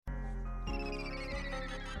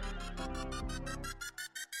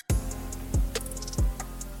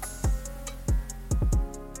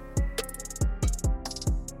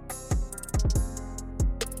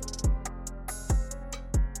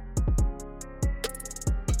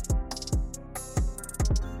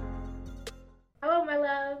Hello, my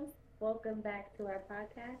loves. Welcome back to our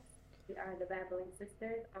podcast. We are the Babbling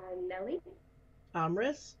Sisters. I'm Nelly. I'm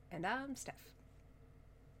Riss. And I'm Steph.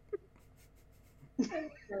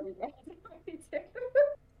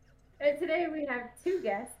 And today we have two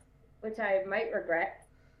guests, which I might regret,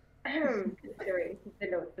 considering the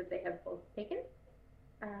notes that they have both taken.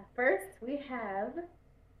 First, we have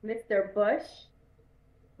Mr. Bush.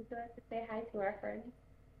 Would you like to say hi to our friends?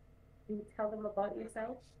 Can you tell them about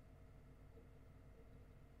yourself?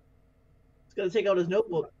 He's gonna take out his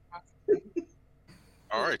notebook.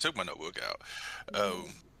 All right, took my notebook out.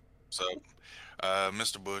 So,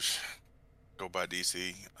 Mr. Bush, go by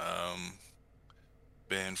DC.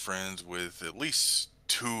 Been friends with at least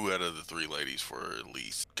 2 out of the 3 ladies for at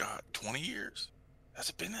least, 20 years? Has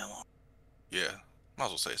it been that long? Yeah, might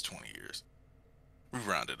as well say it's 20 years. We've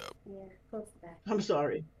rounded up. Yeah, close to that. I'm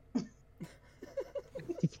sorry.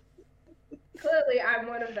 Clearly, I'm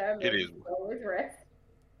one of them. It is. Always rest.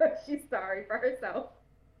 She's sorry for herself,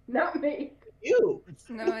 not me. You.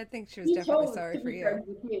 No, I think she was definitely sorry for you. Friends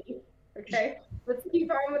with me. Okay, let's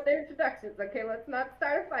keep on with the introductions. Okay, let's not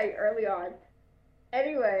start a fight early on.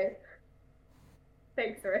 Anyway,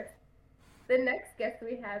 thanks, Rick. The next guest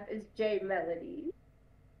we have is JayMelodyz.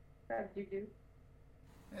 How did you do?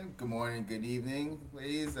 And good morning, good evening,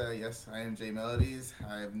 ladies. Yes, I am JayMelodyz.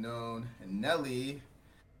 I have known Nelly,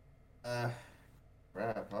 how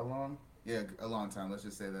long? Yeah, a long time. Let's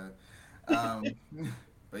just say that.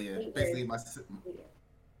 But yeah, basically my 8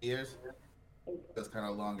 years. It was kind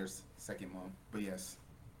of longer second mom, but yes.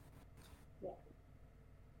 Yeah,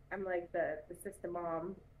 I'm like the sister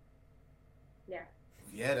mom. Yeah.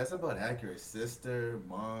 Yeah, that's about accurate. Sister,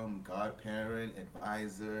 mom, godparent,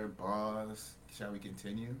 advisor, boss. Shall we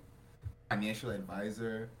continue? Financial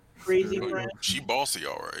advisor. Crazy friend. She bossy,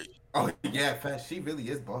 all right. Oh yeah, fast. She really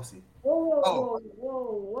is bossy. Whoa.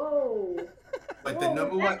 But the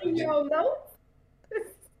number one. You don't know?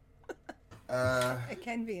 It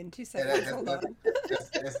can be in 2 seconds. Hold on.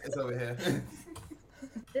 It's over here.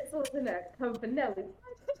 This wasn't a Campanelli.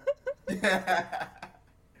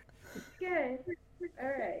 Okay. All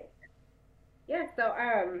right. Yeah. So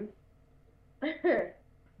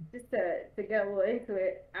just to get a little into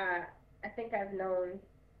it, I think I've known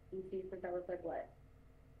EC since I was like what,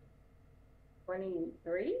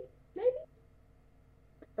 23 maybe.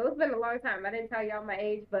 So it's been a long time. I didn't tell y'all my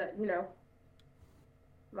age, but you know,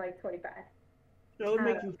 I'm like 25. That would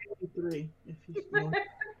make you 53 if you know.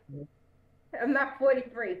 I'm not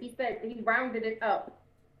 43. He said he rounded it up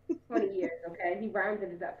 20 years, okay? He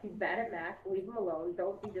rounded it up. He's bad at math. Leave him alone.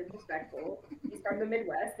 Don't be disrespectful. He's from the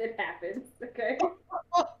Midwest. It happens, okay?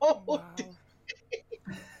 Wow.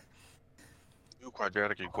 New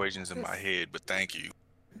quadratic equations in my head, but thank you.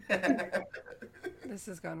 This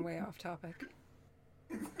has gone way off topic.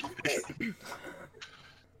 It's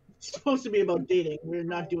supposed to be about dating. We're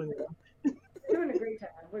not doing it. We're doing a great job.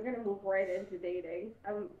 We're going to move right into dating.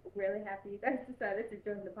 I'm really happy you guys decided to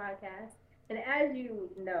join the podcast. And as you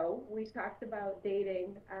know, we talked about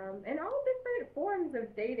dating and all different forms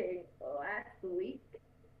of dating last week,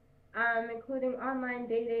 including online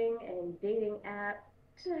dating and dating apps.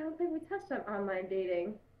 Actually, I don't think we touched on online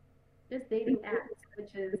dating, just dating apps,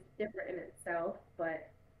 which is different in itself.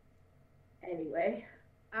 But anyway,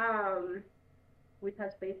 we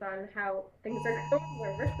touched base on how things are going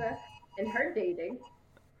with Rissa and her dating.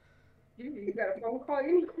 You got a phone call?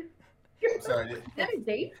 You need Sorry. Is that a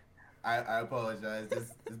date? I apologize.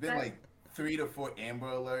 There's been like 3 to 4 Amber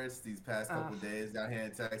Alerts these past couple days down here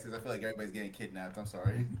in Texas. I feel like everybody's getting kidnapped. I'm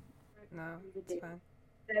sorry. No, it's fine.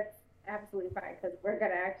 That's absolutely fine because we're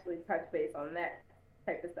gonna actually touch base on that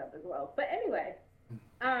type of stuff as well. But anyway,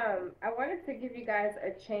 I wanted to give you guys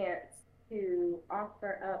a chance to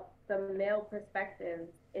offer up some male perspectives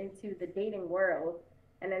into the dating world,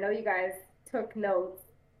 and I know you guys took notes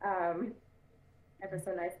ever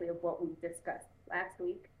so nicely of what we discussed last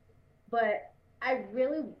week. But I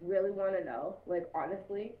really, really want to know, like,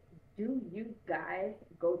 honestly, do you guys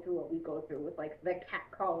go through what we go through with, like, the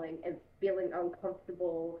catcalling and feeling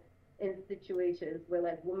uncomfortable in situations where,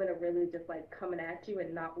 like, women are really just, like, coming at you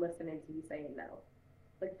and not listening to you saying no?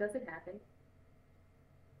 Like, does it happen?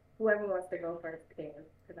 Whoever wants to go first can,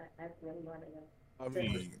 because I really want to know. I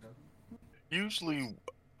mean, usually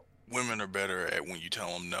women are better at when you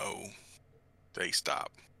tell them no, they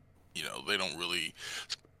stop. You know, they don't really.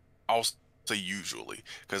 I'll say usually,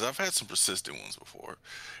 because I've had some persistent ones before,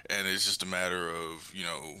 and it's just a matter of,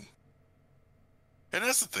 and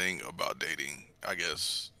that's the thing about dating, I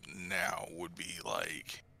guess, now would be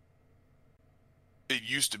like, it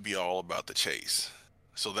used to be all about the chase.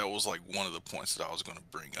 So that was like one of the points that I was going to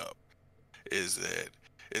bring up, is that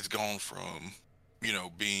it's gone from,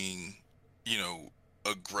 being,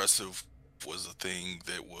 aggressive was a thing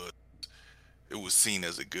that it was seen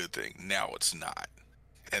as a good thing. Now it's not.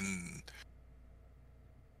 And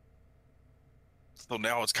so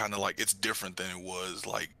now it's kind of like, it's different than it was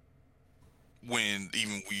like when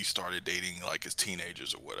even we started dating, like as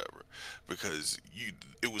teenagers or whatever, because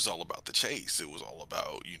it was all about the chase. It was all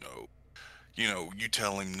about, you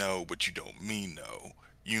tell him no, but you don't mean no.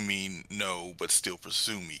 You mean no, but still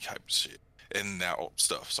pursue me type of shit. And now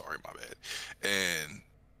sorry, my bad. And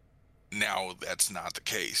now that's not the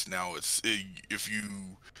case. Now if you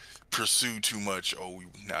pursue too much, oh,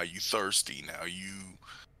 now you thirsty. Now you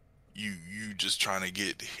just trying to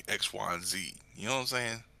get X, Y, and Z. You know what I'm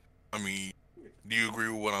saying? I mean, do you agree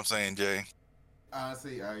with what I'm saying, Jay?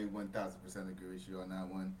 Honestly, I 1000% agree with you on that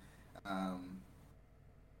one.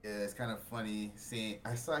 Yeah, it's kind of funny seeing.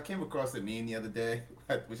 I came across a meme the other day,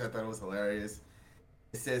 which I thought was hilarious.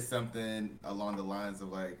 It says something along the lines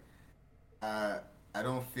of like, I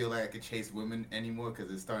don't feel like I could chase women anymore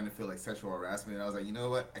because it's starting to feel like sexual harassment. And I was like, you know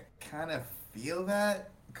what? I kind of feel that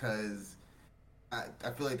because I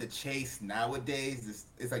feel like the chase nowadays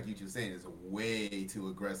it's like you just saying, is way too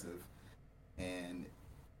aggressive, and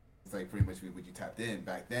it's like pretty much what you tapped in.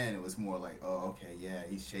 Back then, it was more like, oh, okay, yeah,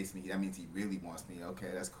 he's chasing me. That means he really wants me. Okay,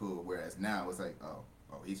 that's cool. Whereas now, it's like, oh,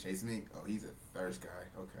 he's chasing me. Oh, he's a thirst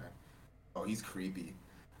guy. Okay. Oh, he's creepy.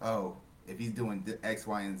 Oh, if he's doing X,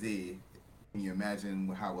 Y, and Z, can you imagine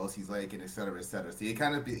how else he's like, and et cetera, et cetera. See, it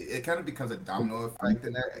kind of becomes a domino effect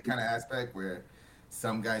in that kind of aspect where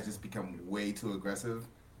some guys just become way too aggressive.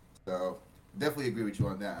 So definitely agree with you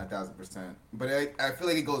on that 1000%. But I feel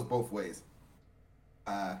like it goes both ways.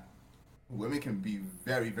 Women can be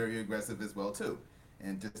very, very aggressive as well too.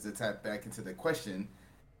 And just to tap back into the question,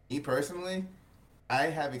 me personally, I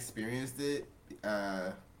have experienced it.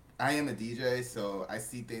 I am a DJ, so I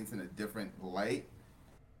see things in a different light.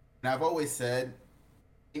 And I've always said,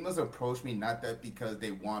 females approach me not that because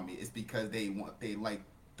they want me, it's because they like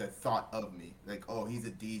the thought of me. Like, oh, he's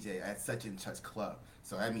a DJ at such and such club,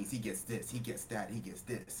 so that means he gets this, he gets that, he gets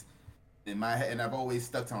this. In my head, and I've always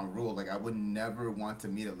stuck to a rule, like I would never want to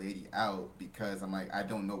meet a lady out because I'm like, I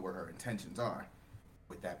don't know where her intentions are.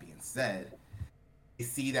 With that being said, you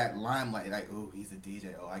see that limelight, like, oh, he's a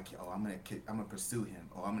DJ. Oh, I'm gonna pursue him.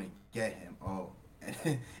 Oh, I'm gonna get him. Oh,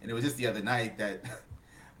 and it was just the other night that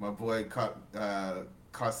my boy caught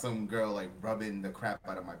some girl like rubbing the crap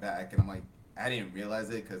out of my back, and I'm like, I didn't realize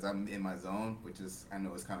it because I'm in my zone, which is, I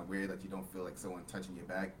know it's kind of weird that you don't feel like someone touching your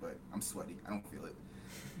back, but I'm sweaty. I don't feel it.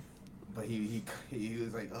 But he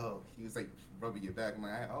was like, oh, he was like rubbing your back. I'm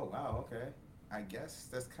like, oh wow, okay. I guess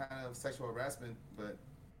that's kind of sexual harassment, but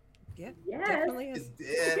yeah, Yes. definitely is.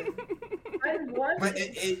 But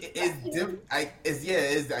it's different. I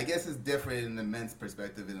guess it's different in the men's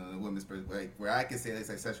perspective and in the women's perspective. Like where I can say it's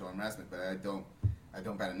like sexual harassment, but I don't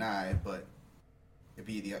bat an eye. But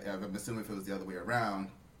I'm assuming if it was the other way around,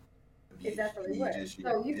 it definitely would.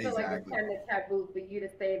 So you feel like it's kind of taboo for you to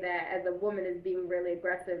say that as a woman is being really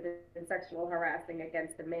aggressive and sexual harassing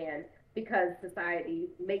against a man because society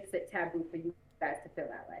makes it taboo for you guys to feel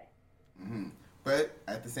that way. Mm-hmm. But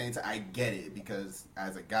at the same time, I get it because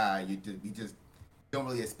as a guy, we just don't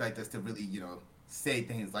really expect us to really, say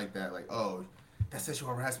things like that. Like, oh, that's sexual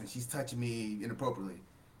harassment. She's touching me inappropriately.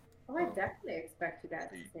 Oh, I definitely expect you guys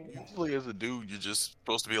to think that. Usually, as a dude, you're just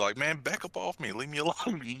supposed to be like, "Man, back up off me, leave me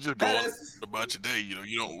alone." You just go on about your day.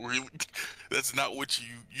 You don't really. That's not what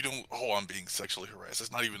you don't. Oh, I'm being sexually harassed.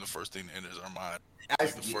 That's not even the first thing that enters our mind.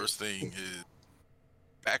 Like, the first thing is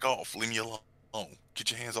back off, leave me alone, get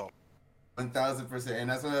your hands off. 1000%, and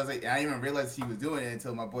that's when I was like, I didn't even realize he was doing it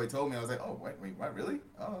until my boy told me. I was like, oh, wait, what, really?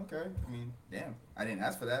 Oh, okay. I mean, damn, I didn't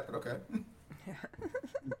ask for that, but okay.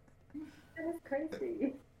 That's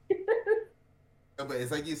crazy. But it's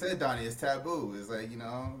like you said, Donnie, it's taboo. It's like,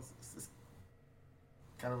 it's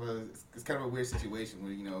kind of a weird situation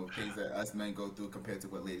where, things that us men go through compared to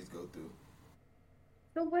what ladies go through.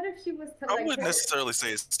 So what if she was to I wouldn't necessarily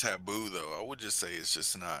say it's taboo though. I would just say it's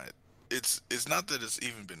just not. It's not that it's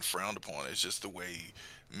even been frowned upon. It's just the way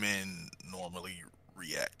men normally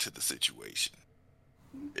react to the situation.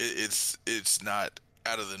 It's not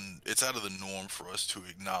out of the norm for us to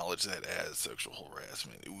acknowledge that as sexual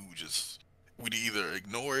harassment. We'd either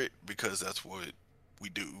ignore it because that's what we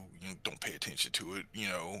do, don't pay attention to it,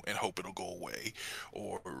 and hope it'll go away,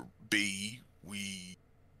 or B,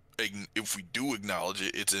 if we do acknowledge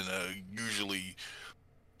it, it's in a usually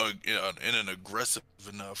in an aggressive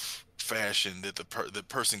enough fashion that the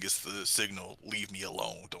person gets the signal, leave me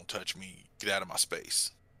alone, don't touch me, get out of my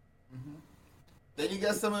space. Mm-hmm. Then you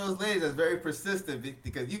got some of those ladies that's very persistent,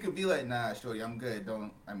 because you could be like, nah, shorty, I'm good.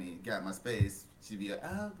 Get out my space. She'd be like,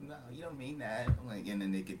 oh, no, you don't mean that. I'm like, and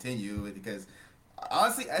then they continue, because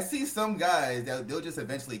honestly, I see some guys that they'll just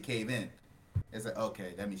eventually cave in. It's like,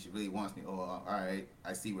 okay, that means she really wants me. Oh, all right,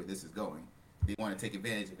 I see where this is going. They want to take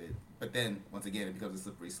advantage of it. But then, once again, it becomes a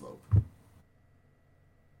slippery slope.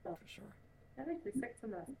 For sure. That makes me sick to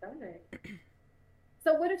my stomach.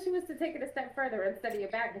 So what if she was to take it a step further instead of your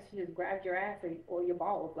back and she just grabbed your ass or your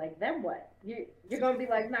balls? Like, then what? You're going to be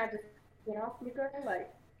like, nah, just get off me, girl?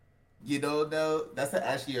 Like, No, that's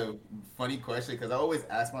actually a funny question, because I always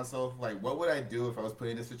ask myself, like, what would I do if I was put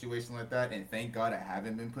in a situation like that? And thank God I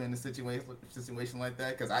haven't been put in a situation like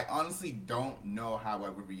that, because I honestly don't know how I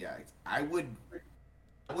would react. I would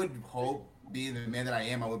hope, being the man that I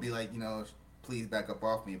am, I would be like, please back up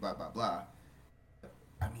off me, blah, blah, blah.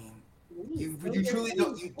 I mean, you truly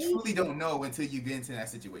don't know until you get into that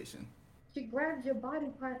situation. She grabs your body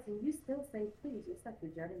parts and you still say, please, you're such a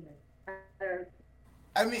gentleman.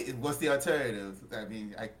 I mean, what's the alternative? I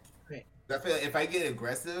mean, I feel like if I get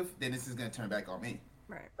aggressive, then this is going to turn back on me.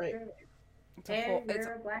 Right. And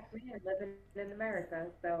you're a black man living in America,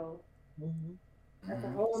 so that's a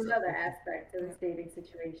whole other aspect to this dating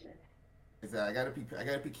situation. Exactly. I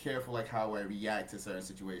gotta be careful, like, how I react to certain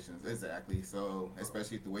situations. Exactly. So,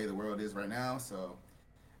 especially the way the world is right now. So,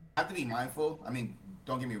 I have to be mindful. I mean,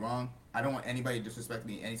 don't get me wrong. I don't want anybody to disrespect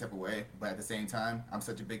me in any type of way. But at the same time, I'm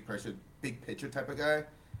such a big picture type of guy.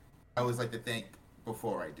 I always like to think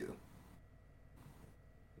before I do.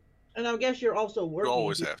 And I guess you're also working. You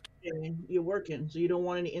always have to. You're working, so you don't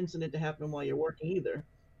want any incident to happen while you're working either.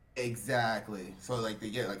 Exactly. So, like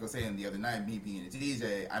I was saying the other night, me being a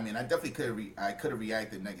DJ, I mean, I definitely could have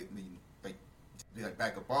reacted negatively, like, be like,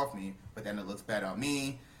 back up off me, but then it looks bad on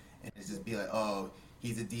me, and it's just be like, oh,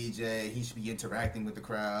 he's a DJ, he should be interacting with the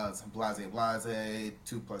crowds, blase,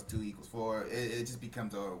 2 + 2 = 4. It just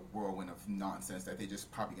becomes a whirlwind of nonsense that they're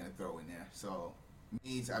just probably gonna throw in there. So,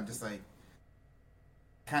 me, I'm just like,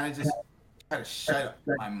 kind of just try to shut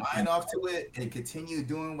my mind off to it and continue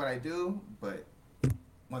doing what I do, but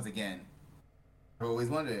once again, I've always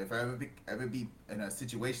wondered if I ever be in a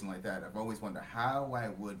situation like that. I've always wondered how I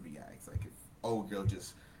would react. Like, if old girl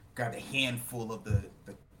just grabbed a handful of the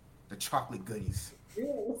chocolate goodies.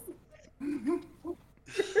 I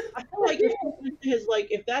feel like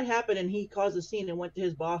if that happened and he caused a scene and went to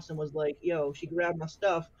his boss and was like, "Yo, she grabbed my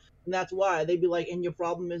stuff," and that's why, they'd be like, "And your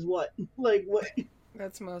problem is what?" Like, what?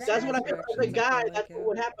 That's what I feel like a guy. That's what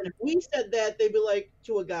would happen if we said that. They'd be like,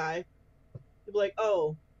 to a guy, they'd be like,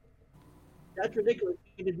 "Oh, that's ridiculous.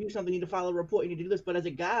 You need to do something. You need to file a report. You need to do this." But as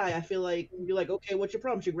a guy, I feel like you're like, "Okay, what's your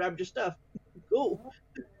problem? She grabbed your stuff." Cool.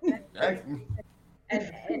 And as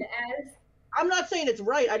I'm not saying it's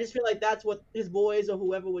right. I just feel like that's what his boys or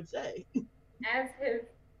whoever would say. As his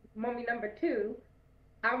mommy number 2,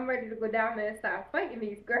 I'm ready to go down there and start fighting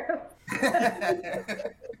these girls.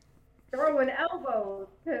 Throwing elbows,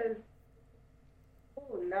 because,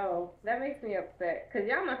 oh no, that makes me upset. Because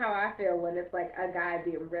y'all know how I feel when it's like a guy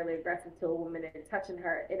being really aggressive to a woman and touching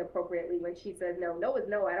her inappropriately when she says no. No is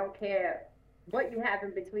no. I don't care what you have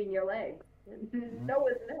in between your legs. No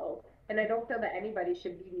is no. And I don't feel that anybody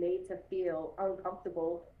should be made to feel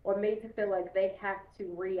uncomfortable or made to feel like they have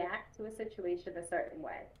to react to a situation a certain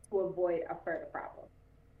way to avoid a further problem.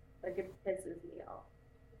 Like, it pisses me off.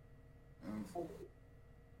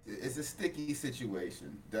 It's a sticky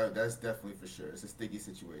situation. That's definitely for sure. It's a sticky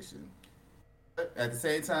situation. But at the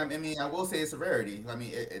same time, I mean, I will say it's a rarity. I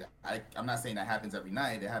mean, I'm not saying that happens every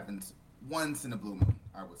night. It happens once in a blue moon,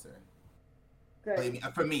 I would say. Good. I mean,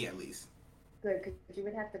 for me, at least. Good, because you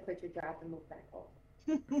would have to quit your job and move back home.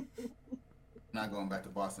 Not going back to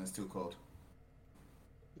Boston. It's too cold.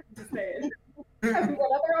 Just saying. I mean,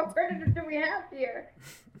 what other alternative do we have here?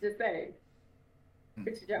 Just saying.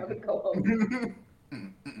 Quit your job and go home.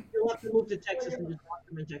 You'll have to move to Texas and just watch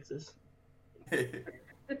them in Texas.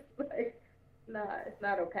 It's like, nah, it's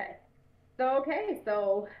not okay. So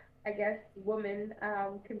I guess women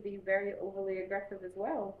can be very overly aggressive as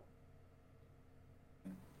well.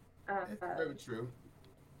 It's very true.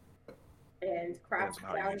 And cross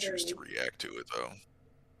Depends on how you choose boundaries. to react to it, though.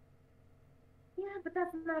 Yeah, but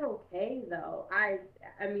that's not okay, though. I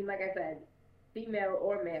mean, like I said, female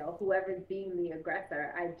or male, whoever's being the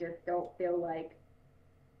aggressor, I just don't feel like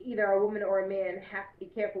either a woman or a man have to be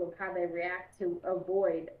careful of how they react to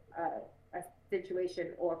avoid a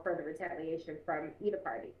situation or further retaliation from either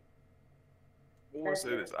party. I will say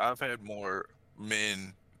this: I've had more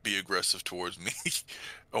men be aggressive towards me,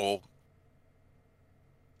 or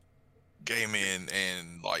gay men,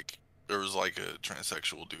 and like there was like a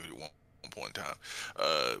transsexual dude at one point in time,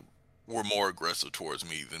 were more aggressive towards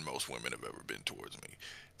me than most women have ever been towards me.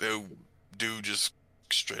 The dude just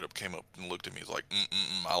straight up came up and looked at me. He's like,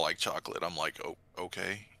 "I like chocolate." I'm like, "Oh,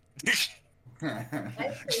 okay."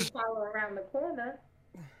 I say follow around the corner,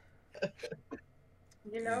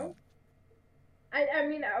 you know. I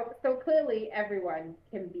mean, so clearly everyone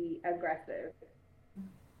can be aggressive.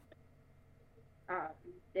 Um,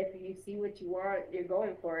 if you see what you want, you're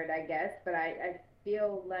going for it, I guess. But I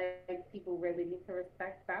feel like people really need to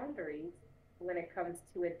respect boundaries when it comes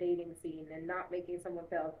to a dating scene and not making someone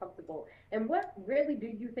feel uncomfortable. And what really do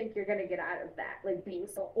you think you're gonna get out of that? Like being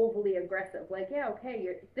so overly aggressive? Like, yeah,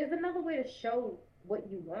 okay, there's another way to show what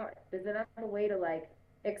you want. There's another way to like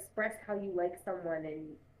express how you like someone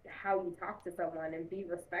and how you talk to someone and be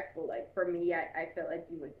respectful. Like for me, I feel like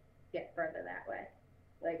you would get further that way.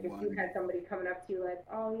 Like if you had somebody coming up to you like,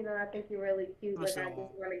 oh, you know, I think you're really cute. Like I just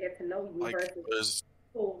want to get to know you like, versus,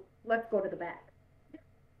 oh, let's go to the back.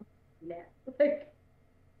 Yeah. Like.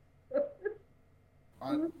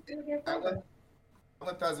 I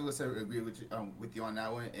 1,000% agree with you on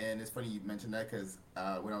that one, and it's funny you mentioned that because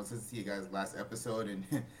when I was listening to you guys' last episode, and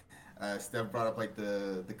Steph brought up like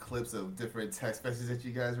the clips of different text messages that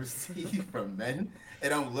you guys receive from men,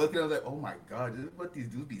 and I'm looking, I was like, oh my god, this is what these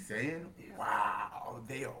dudes be saying? Wow,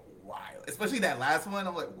 they are wild. Especially that last one,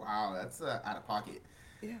 I'm like, wow, that's out of pocket.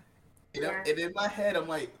 Yeah. You know, and in my head, I'm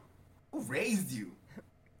like, who raised you?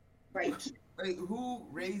 Right. Like, who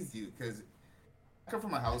raised you? Because I come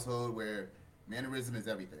from a household where mannerism is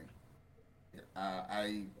everything.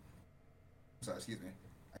 I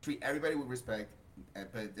treat everybody with respect,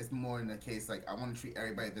 but it's more in the case like I want to treat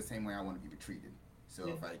everybody the same way I want to be treated. So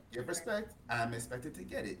if I give respect, I'm expected to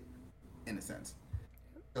get it, in a sense.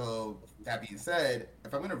 So that being said,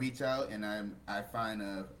 if I'm gonna reach out and I find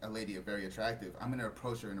a lady very attractive, I'm gonna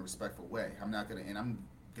approach her in a respectful way. I'm gonna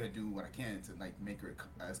do what I can to like make her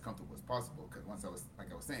as comfortable as possible. Because once I was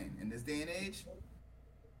saying, in this day and age,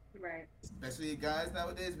 right, especially guys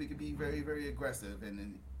nowadays, we can be very very aggressive,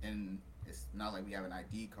 and it's not like we have an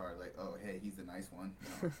ID card like, oh hey, he's the nice one.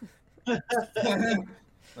 No.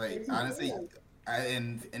 Like honestly,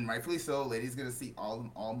 and rightfully so, ladies gonna see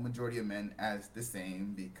all majority of men as the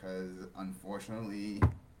same because unfortunately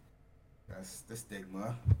that's the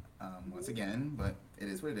stigma. Once again, but it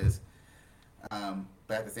is what it is.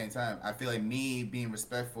 But at the same time, I feel like me being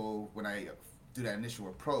respectful when I do that initial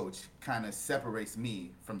approach kind of separates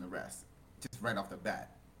me from the rest, just right off the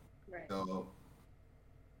bat. right. So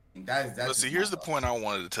that's. But see, here's the point I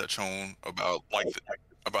wanted to touch on about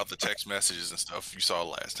about the text messages and stuff you saw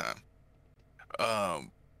last time.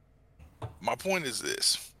 My point is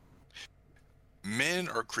this: men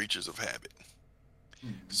are creatures of habit.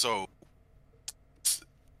 So,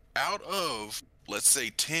 out of let's say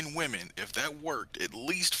 10 women, if that worked at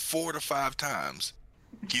least 4 to 5 times,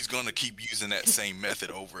 he's gonna keep using that same method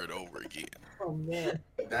over and over again. Oh man,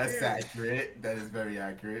 that's accurate. That is very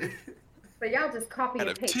accurate. So y'all just copy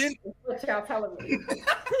and paste. What y'all telling me?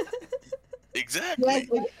 Exactly.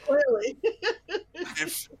 Yeah, clearly.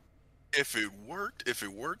 If it worked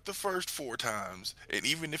the first 4 times, and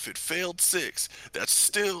even if it failed 6, that's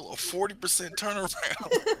still a 40%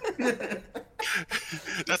 turnaround.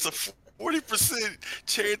 That's a 40%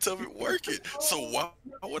 chance of it working. So why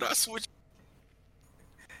would I switch?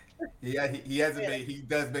 Yeah, he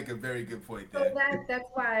does make a very good point there. So that's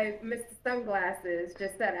why Mr. Sunglasses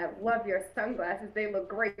just said, I love your sunglasses. They look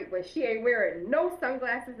great, but she ain't wearing no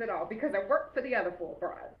sunglasses at all because it worked for the other 4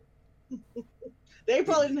 bras. They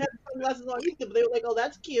probably didn't have sunglasses on either, but they were like, oh,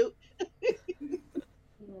 that's cute. Oh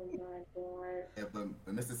my god. Yeah,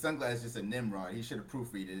 but Mr. Sunglasses is just a Nimrod. He should have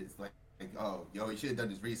proofread it. It's like oh, yo, he should have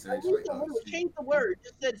done his research. Like, change the word.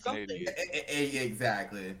 Just said something.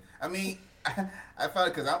 Exactly. I mean, I found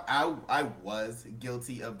it because I was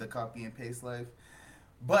guilty of the copy and paste life,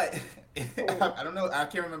 but I don't know. I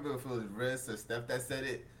can't remember if it was Riz or Steph that said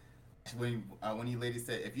it. When you ladies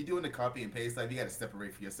said, if you're doing the copy and paste life, you got to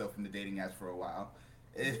separate for yourself from the dating apps for a while.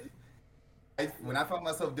 When I found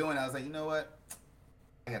myself doing it, I was like, you know what?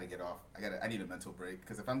 I gotta get off. I need a mental break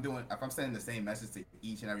because if I'm sending the same message to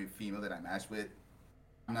each and every female that I match with,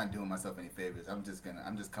 I'm not doing myself any favors. I'm just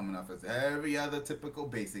coming off as every other typical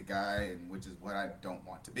basic guy, and which is what I don't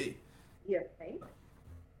want to be. Yeah, right.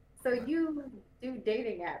 So you do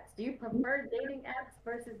dating apps. Do you prefer dating apps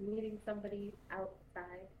versus meeting somebody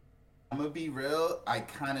side? I'm gonna be real. I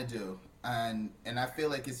kind of do, and I feel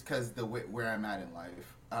like it's because where I'm at in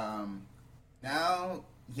life. Now,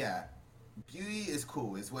 yeah, beauty is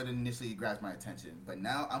cool. It's what initially grabs my attention, but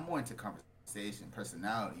now I'm more into conversation,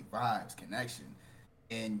 personality, vibes, connection,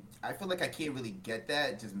 and I feel like I can't really get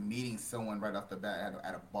that just meeting someone right off the bat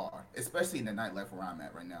at a bar, especially in the nightlife where I'm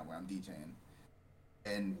at right now, where I'm DJing.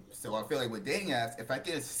 And so I feel like with dating apps, if I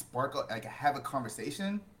can spark, like have a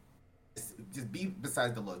conversation, just be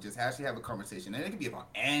besides the look, just actually have a conversation, and it can be about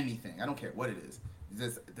anything. I don't care what it is.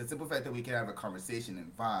 Just the simple fact that we can have a conversation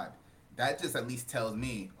and vibe, that just at least tells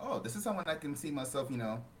me, oh, this is someone I can see myself,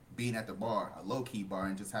 being at the bar, a low key bar,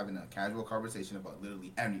 and just having a casual conversation about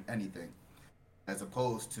literally anything, as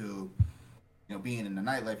opposed to, being in the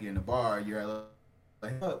nightlife, you're in the bar, you're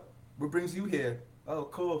like, oh, what brings you here? Oh,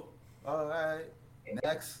 cool. All right.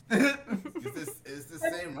 Next. it's the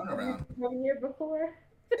same runaround. From here before.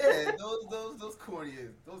 Yeah, those corny,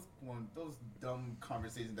 those dumb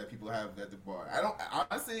conversations that people have at the bar. I don't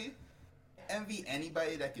honestly envy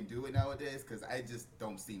anybody that can do it nowadays because I just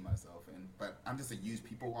don't see myself in. But I'm just a used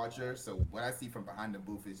people watcher, so what I see from behind the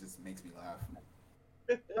booth is just makes me laugh.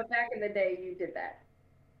 But back in the day, you did that.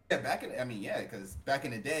 Yeah, because back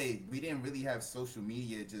in the day, we didn't really have social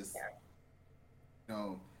media just,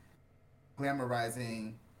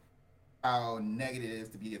 glamorizing how negative it is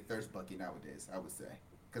to be a thirst bucket nowadays, I would say.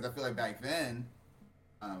 Because I feel like back then,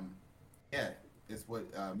 it's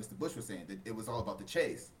what Mr. Bush was saying. That it was all about the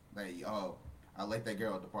chase. Like, oh, I like that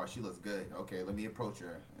girl at the bar. She looks good. Okay, let me approach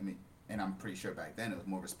her. And I'm pretty sure back then it was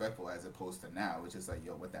more respectful as opposed to now. It's just like,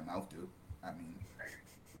 yo, what that mouth do?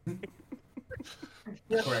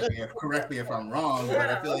 Correct me if I'm wrong, but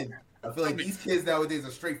I feel like these kids nowadays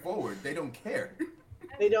are straightforward. They don't care.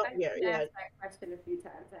 They don't care. I've asked that question a few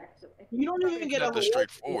times, actually. You don't even get not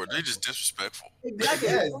straightforward. They're just disrespectful. Exactly.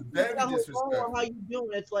 Yes, very disrespectful. How you doing?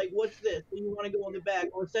 It's like, what's this? Do you want to go in the back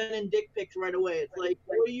or sending dick pics right away? It's like,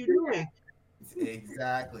 what are you doing?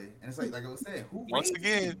 Exactly. And it's like I was saying, once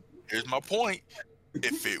again, here's my point.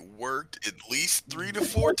 If it worked at least 3 to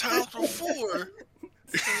 4 times before,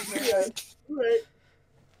 Right.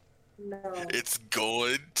 No. It's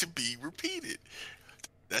going to be repeated.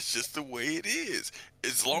 That's just the way it is.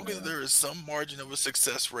 As long as there is some margin of a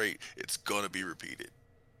success rate, it's going to be repeated.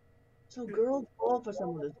 So girls fall for some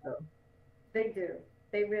of this stuff. They do.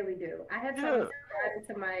 They really do. I had someone slide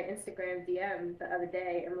into my Instagram DM the other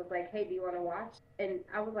day and was like, hey, do you want to watch? And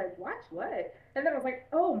I was like, watch what? And then I was like,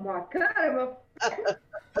 oh my God,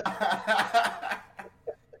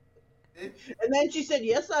 And then she said,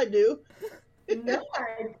 yes, I do. no,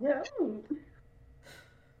 I don't.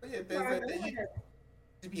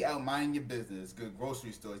 You be out minding your business, good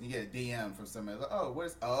grocery stores, and you get a DM from somebody like, oh,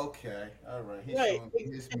 okay, all right, he's showing me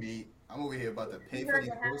his meat. I'm over here about to pay for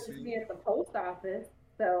these groceries. To me at the post office,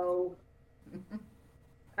 so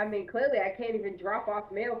clearly I can't even drop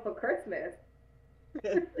off mail for Christmas.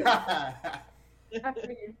 I'm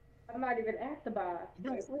not even at the bar.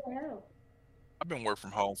 Like, what the hell? I've been working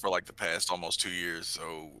from home for like the past almost 2 years,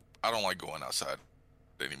 so I don't like going outside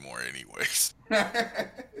anymore anyways.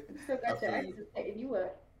 Still got your exes hitting you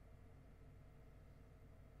up.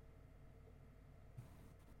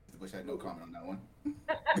 I wish I had no comment on that one.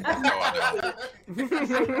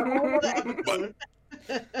 No, but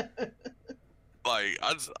like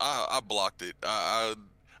I blocked it. I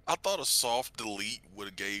thought a soft delete would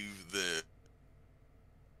have gave the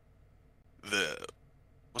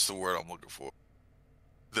what's the word I'm looking for?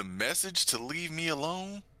 The message to leave me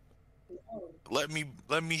alone. Let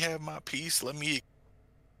me have my peace. Let me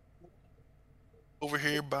over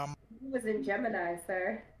here by my... He was in Gemini,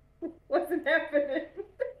 sir. Wasn't happening.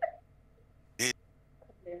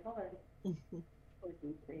 They're hard.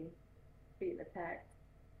 Being attacked.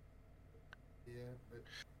 Yeah, but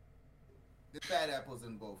there's bad apples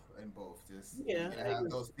in both. Just have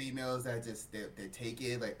those females that just they take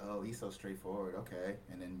it like, oh, he's so straightforward, okay,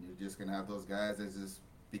 and then you're just gonna have those guys that just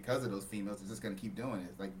because of those females, they're just gonna keep doing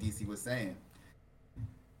it. Like DC was saying,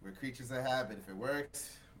 we're creatures of habit. If it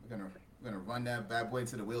works, we're gonna run that bad boy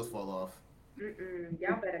until the wheels fall off.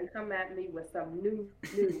 Y'all better come at me with some new,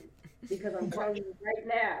 because I'm telling you right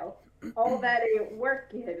now, all that ain't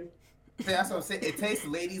working. That's what I'm saying. It takes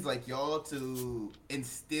ladies like y'all to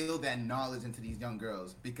instill that knowledge into these young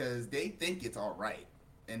girls because they think it's all right.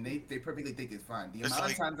 And they perfectly think it's fine. The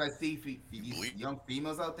amount of times I see these young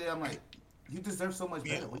females out there, I'm like, you deserve so much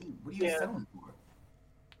better. What are you selling for?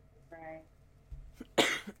 Right.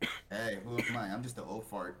 Hey, who am I? I'm just an old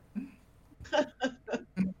fart. I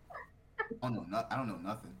don't know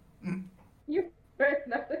nothing. You heard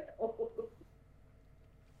nothing old.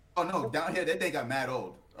 Oh no, down here that thing got mad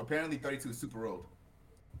old. Apparently 32 is super old.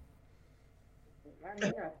 I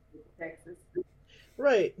mean, I Texas.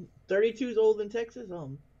 Right. 32 is old in Texas.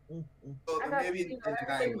 Well, I thought, maybe you know, in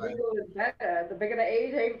everything 9 legal is better. The bigger the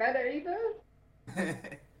age ain't better either. I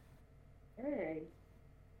Hey,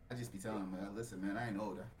 just be telling him, man, listen, man, I ain't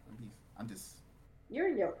older. I'm just, you're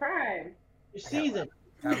in your prime. You're I got seasoned.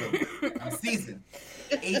 I'm seasoned.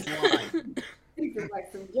 Age wine. Seasoned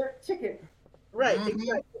like some jerk chicken. Right. Mhm.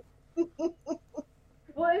 Exactly.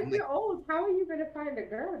 Well, if I'm you're like, old, how are you gonna find a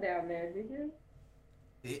girl down there? Did you?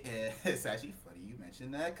 it's actually funny you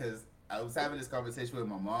mentioned that because I was having this conversation with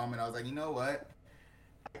my mom, and I was like, you know what?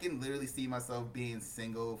 I can literally see myself being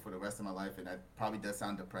single for the rest of my life, and that probably does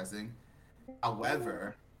sound depressing.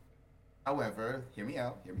 However, hear me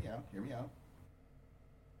out, hear me out, hear me out.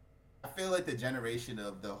 I feel like the generation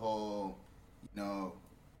of the whole, you know,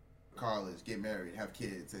 college, get married, have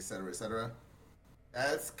kids, etc.,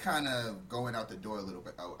 that's kind of going out the door a little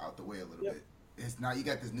bit, out the way a little Yep. bit. It's now you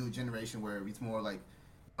got this new generation where it's more like,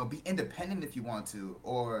 be independent if you want to,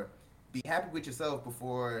 or be happy with yourself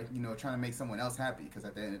before trying to make someone else happy. Because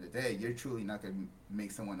at the end of the day, you're truly not going to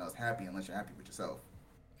make someone else happy unless you're happy with yourself.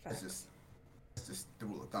 Facts. That's just the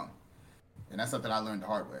rule of thumb, and that's something I learned the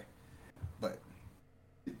hard way. But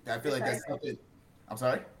I feel like that's something. I'm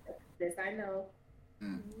sorry. This I know.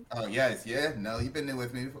 Oh yes, yeah. No, you've been there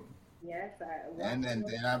with me. Yes, And then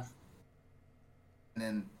I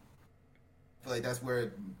feel like that's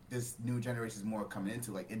where this new generation is more coming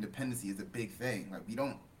into. Like independency is a big thing. Like we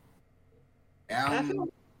don't. I feel like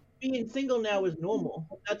being single now is normal.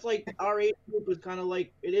 That's like our age group is kind of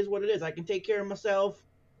like it is what it is. I can take care of myself,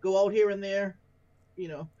 go out here and there, you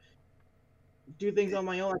know, do things on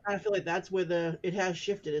my own. I kind of feel like that's where it has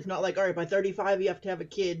shifted. It's not like all right, by 35 you have to have a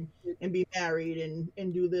kid and be married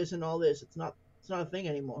and do this and all this. It's not a thing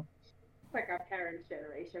anymore. it's like our parents'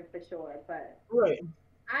 generation for sure. But Right.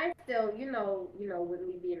 I still, with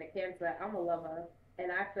me being a Cancer, I'm a lover, and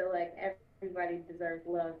I feel like everybody deserves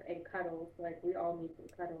love and cuddles. Like we all need some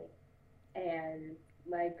cuddles. And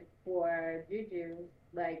like for Juju,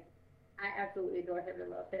 like I absolutely adore him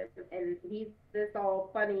and love him. And he's this all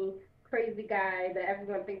funny, crazy guy that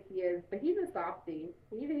everyone thinks he is, but he's a softie.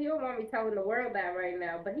 He don't want me telling the world that right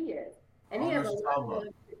now, but he is. And he has a lot of love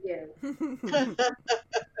to give.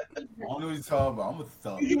 I don't know what you're talking about. I'm a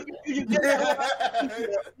thug. You get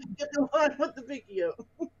the one with the big yo.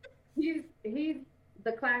 He's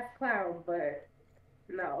the class clown, but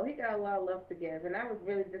no, he got a lot of love to give, and I was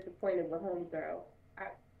really disappointed with Homegirl. I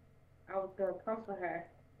was gonna come for her,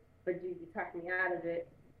 but Gigi talked me out of it.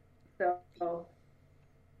 So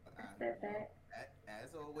I said that.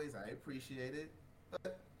 As always, I appreciate it.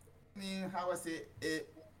 But I mean, how I see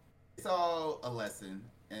it's all a lesson.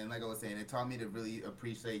 And like I was saying, it taught me to really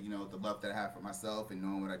appreciate, the love that I have for myself and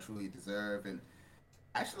knowing what I truly deserve. And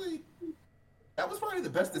actually, that was probably the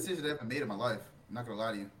best decision I ever made in my life. I'm not gonna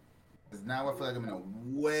lie to you. Because now I feel like I'm in a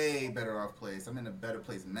way better off place. I'm in a better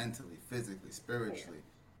place mentally, physically, spiritually.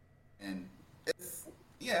 And it's,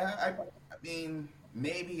 I mean,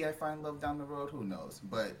 maybe I find love down the road. Who knows?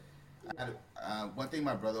 But one thing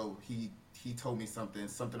my brother, he told me something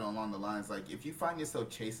along the lines like, if you find yourself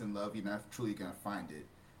chasing love, you're not truly gonna find it.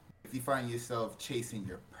 If you find yourself chasing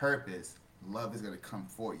your purpose, love is gonna come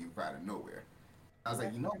for you right out of nowhere. I was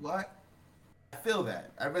like, you know what? I feel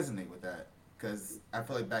that. I resonate with that because I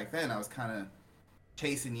feel like back then I was kind of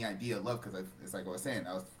chasing the idea of love because it's like I was saying,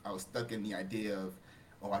 I was stuck in the idea of,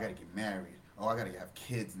 oh, I gotta get married, oh, I gotta have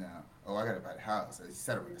kids now, oh, I gotta buy a house,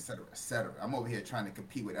 etc., etc., etc. I'm over here trying to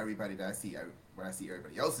compete with everybody that I see, what I see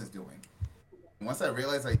everybody else is doing. And once I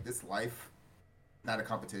realized like this life, not a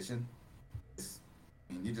competition.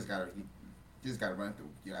 You just gotta run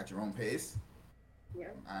through at your own pace. Yeah.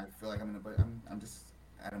 I feel like I'm just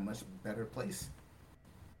at a much better place.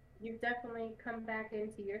 You've definitely come back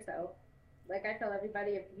into yourself. Like I tell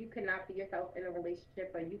everybody, if you cannot be yourself in a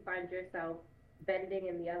relationship or you find yourself bending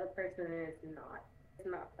and the other person is not, it's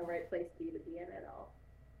not the right place for you to be in at all.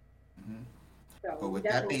 Mm-hmm. So but with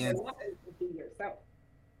that being said, be yourself.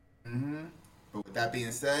 Mm-hmm. But with that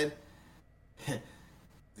being said,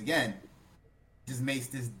 again, just makes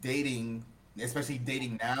this dating, especially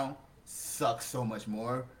dating now, suck so much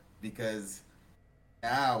more because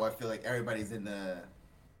now I feel like everybody's in the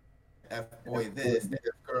F boy this, F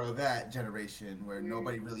girl that generation where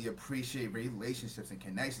nobody really appreciate relationships and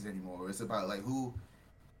connections anymore. It's about like who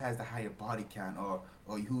has the higher body count or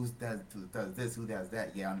who does this, who does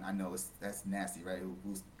that. Yeah, I know that's nasty, right?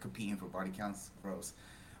 Who's competing for body counts? Gross.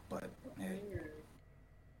 But hey.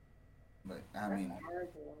 But I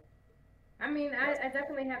mean, I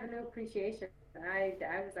definitely have a new appreciation. I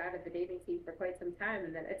was out of the dating scene for quite some time,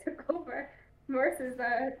 and then I took over Marissa's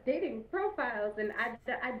dating profiles, and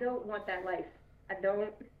I don't want that life. I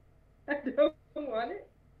don't, I don't want it.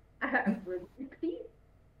 I repeat,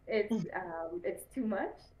 it's too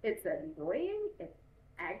much. It's annoying. It's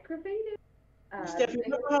aggravating. Steph, you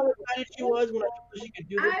remember how excited she was when I told her she could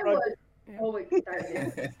do this I project? was so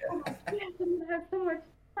excited. Oh, yes, I'm gonna have so much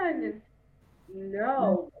fun. And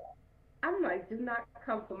no, I'm like, do not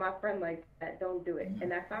come for my friend like that. Don't do it.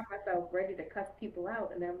 And I found myself ready to cuss people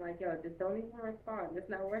out, and I'm like, yo, just don't even respond. It's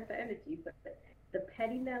not worth the energy. But the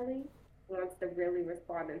petty Nelly wants to really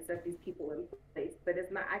respond and set these people in place. But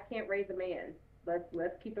it's not. I can't raise a man.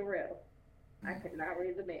 Let's keep it real. I could not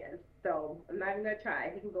raise a man, so I'm not even gonna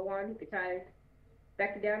try. He can go on. He could try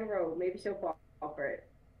back it down the road. Maybe she'll fall for it.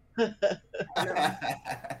 No.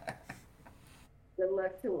 Good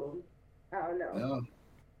luck to him. I don't know. No.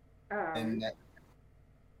 And that,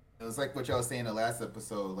 it was like what y'all was saying in the last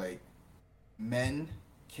episode. Like, men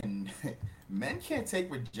can't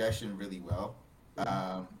take rejection really well.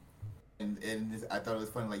 And I thought it was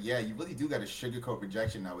funny. Like, yeah, you really do got to sugarcoat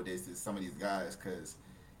rejection nowadays to some of these guys, because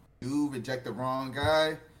you reject the wrong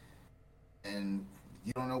guy, and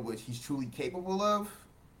you don't know what he's truly capable of.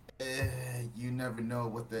 You never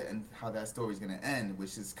know how that story's gonna end,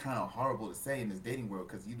 which is kind of horrible to say in this dating world,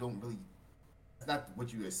 because you don't really. It's not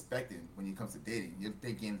what you're expecting when it comes to dating. You're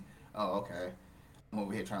thinking, oh, okay, I'm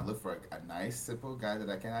over here trying to look for a nice, simple guy that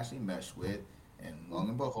I can actually mesh with, and long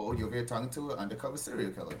and behold, you're over here talking to an undercover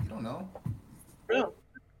serial killer. You don't know.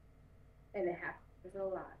 And it happens a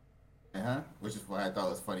lot. Which is why I thought it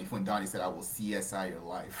was funny when Donnie said, "I will CSI your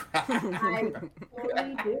life." I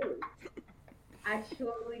surely do. I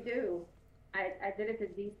surely do. I did it to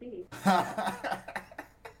DC.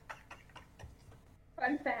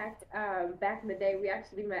 Fun fact, back in the day, we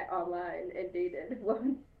actually met online and dated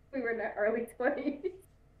when we were in our early 20s.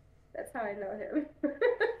 That's how I know him.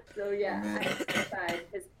 So yeah, I decided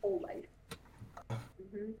his whole life.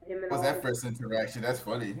 What was that first interaction? That's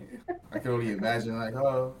funny. I can only imagine, like,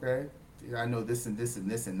 oh, okay. I know this and this and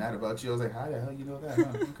this and that about you. I was like, how the hell you know that?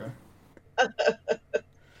 Huh? Okay.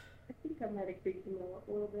 I think I might have creeped him out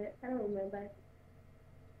a little bit. I don't remember.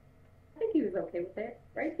 I think he was okay with it.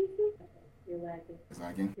 Right, PC? You're lagging. It's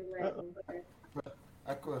lagging. You're lagging.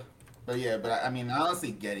 I could. But yeah, I mean, I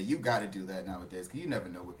honestly get it. You got to do that nowadays, because you never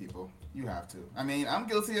know with people. You have to. I mean, I'm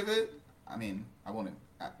guilty of it. I mean,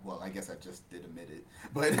 well, I guess I just did admit it.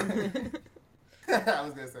 But I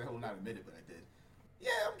was going to say, well, not admit it, but I did. Yeah,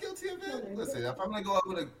 I'm guilty of it. Listen, if I'm going to go out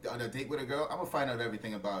on a date with a girl, I'm going to find out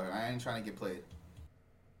everything about her. I ain't trying to get played.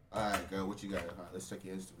 All right, girl, what you got? All right, let's check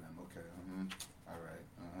your Instagram. Okay. All right.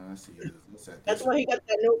 Let's see. That's why he got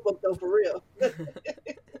that notebook, though, for real.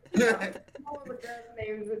 All the girls'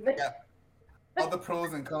 names in there. Yeah. All the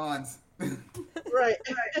pros and cons. Right.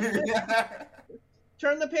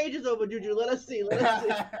 Turn the pages over, Juju. Let us see.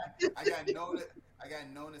 I got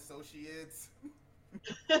known associates.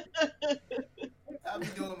 I'll be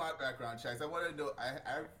doing my background checks. I want to know.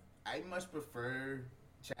 I much prefer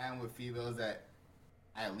chatting with females that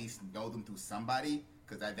I at least know them through somebody,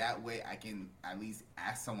 because that way I can at least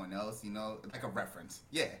ask someone else, like a reference.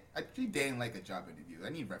 Yeah, I treat dating like a job interview. I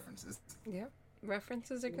need references. Yeah,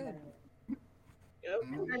 references are good. Yep.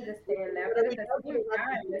 I understand that, but at the same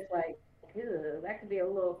time, it's like, ew, that could be a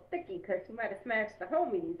little sticky because you might have smashed the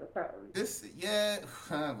homies or something.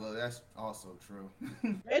 Well, that's also true.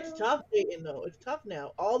 It's tough dating, though. It's tough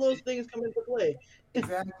now. All those things come into play.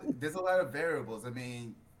 Exactly. There's a lot of variables. I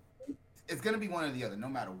mean, it's going to be one or the other, no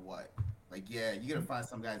matter what. Like, yeah, you're going to find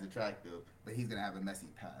some guy's attractive, but he's going to have a messy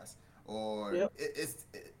past. Or it's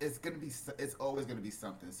always going to be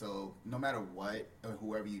something. So no matter what, or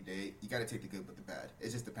whoever you date, you got to take the good with the bad.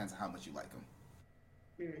 It just depends on how much you like them.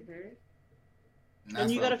 And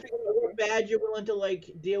you got to figure out what bad you're willing to, like,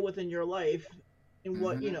 deal with in your life, and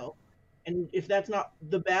what, and if that's not,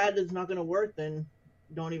 the bad is not going to work, then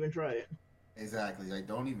don't even try it. Exactly. Like,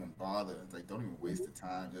 don't even bother. Like, don't even waste the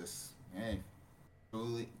time. Just, hey,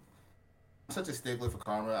 truly. I'm such a stickler for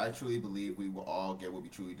karma. I truly believe we will all get what we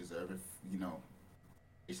truly deserve if,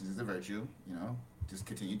 patience is a virtue, just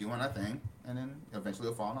continue doing our thing, and then eventually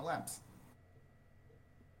it'll fall in our laps.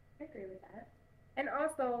 I agree with that. And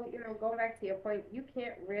also, going back to your point, you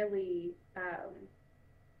can't really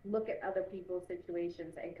look at other people's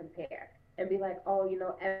situations and compare and be like, oh,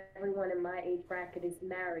 everyone in my age bracket is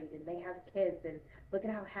married and they have kids and look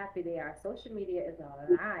at how happy they are. Social media is a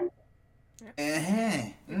lie.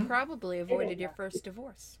 You probably avoided your first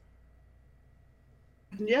divorce.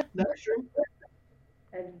 Yeah, that's true.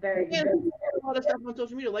 That's very good. A lot of stuff on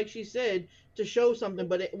social media, like she said, to show something,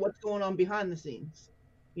 but what's going on behind the scenes?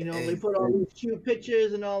 They put all these cute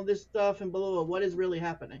pictures and all this stuff and blah, blah, blah. What is really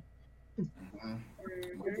happening?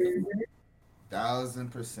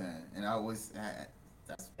 1000%. And I always,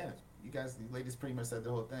 you guys, you ladies pretty much said the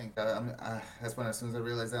whole thing. That's when as soon as I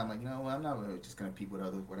realized that, I'm like, you know what, I'm not really just gonna peep what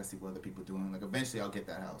I see what other people doing. Like eventually I'll get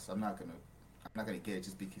that house. I'm not gonna get it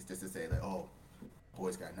just to say like, oh,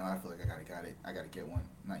 boys got it. No, I feel like I gotta get one.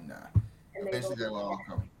 I'm like, nah. And Eventually that will all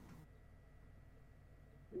come.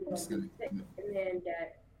 And then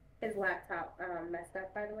get his laptop messed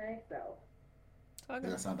up, by the way. So.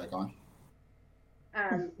 Does that sound back on?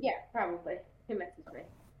 Yeah, probably. He messaged me.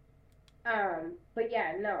 But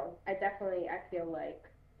yeah, no, I feel like,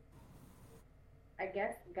 I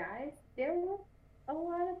guess guys do a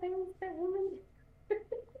lot of things that women do.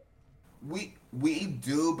 We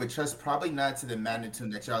do, but just probably not to the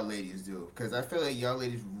magnitude that y'all ladies do. Because I feel like y'all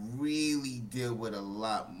ladies really deal with a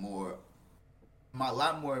lot more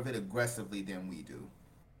of it aggressively than we do.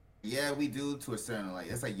 Yeah, we do to a certain, like,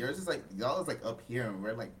 it's like yours is like, y'all is like up here and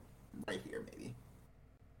we're like right here maybe.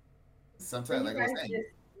 Sometimes, like I was saying,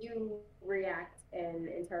 you react and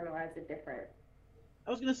internalize it different.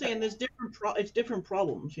 I was gonna say, and there's it's different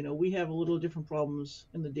problems. You know, we have a little different problems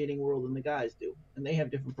in the dating world than the guys do, and they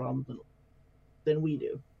have different problems than we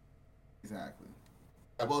do. Exactly.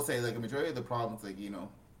 I will say, like, a majority of the problems, like, you know,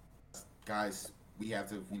 guys, we have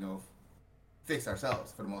to, you know, fix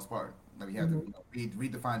ourselves for the most part. Like, we have to, you know,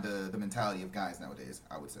 redefine the mentality of guys nowadays,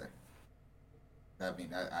 I would say. I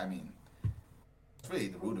mean, it's really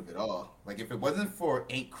the root of it all. Like, if it wasn't for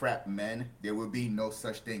ain't crap men, there would be no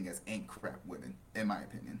such thing as ain't crap women, in my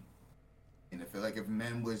opinion. And I feel like if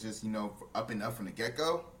men was just, you know, up and up from the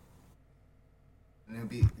get-go, then it would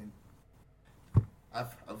be...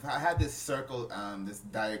 I had this circle, this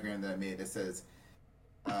diagram that I made that says,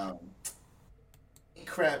 ain't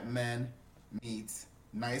crap men meets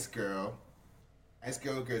nice girl. Nice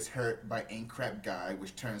girl gets hurt by ain't crap guy,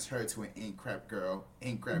 which turns her to an ain't crap girl.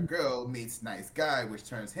 Ain't crap girl meets nice guy, which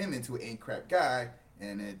turns him into an ain't crap guy.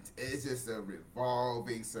 And it's just a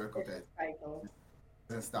revolving circle that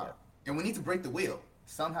doesn't stop. And we need to break the wheel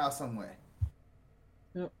somehow, some way.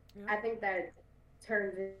 Yep. I think that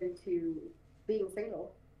turns into being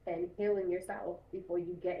single and healing yourself before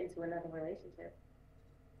you get into another relationship.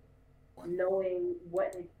 Knowing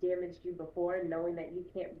what has damaged you before, knowing that you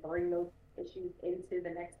can't bring those issues into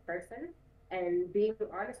the next person, and being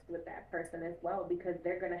honest with that person as well, because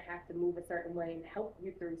they're going to have to move a certain way and help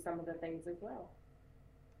you through some of the things as well.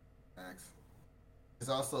 Thanks. There's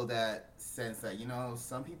also that sense that, you know,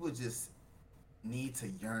 some people just need to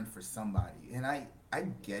yearn for somebody, and I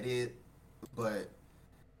get it, but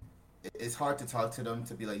it's hard to talk to them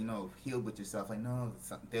to be like, you know, heal with yourself. Like, no,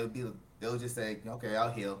 they'll just say, okay,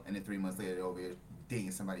 I'll heal, and then 3 months later they're over here dating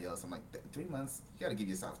somebody else. I'm like, 3 months? You gotta give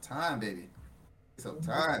yourself time, baby. Give yourself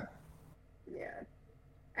time. Yeah,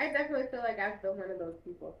 I definitely feel like I've been one of those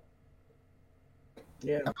people.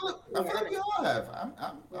 Yeah, I feel like we all have.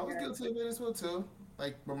 I was guilty of it as well too.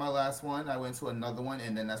 Like with my last one, I went to another one,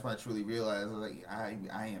 and then that's when I truly realized, I was like,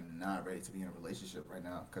 I am not ready to be in a relationship right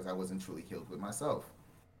now because I wasn't truly healed with myself.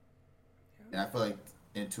 And I feel like,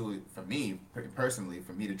 for me personally,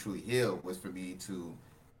 for me to truly heal was for me to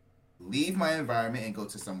leave my environment and go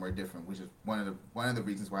to somewhere different, which is one of the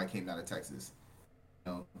reasons why I came down to Texas.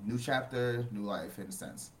 You know, new chapter, new life in a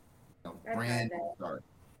sense. You know, brand new start.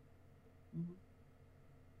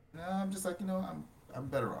 No, I'm just like, you know, I'm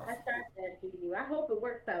better off. I tried that to you. I hope it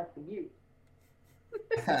works out for you.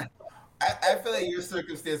 I feel like your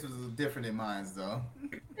circumstance was different than mine, though.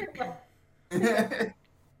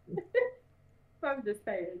 So I'm just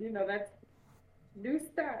saying, you know, that's new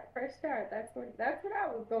start, fresh start. That's what I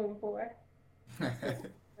was going for.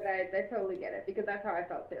 But I totally get it, because that's how I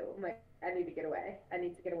felt too. I'm like, I need to get away. I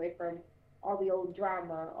need to get away from all the old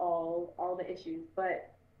drama, all the issues.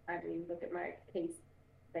 But I mean, look at my case.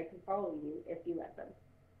 They can follow you if you let them.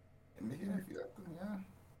 Yeah, if you let them,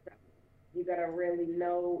 yeah. You gotta really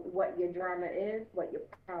know what your drama is, what your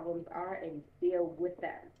problems are, and deal with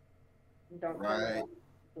them. Don't right.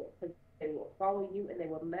 Because they will follow you and they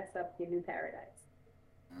will mess up your new paradise.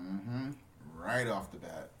 Mm-hmm. Right off the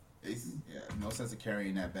bat. No sense of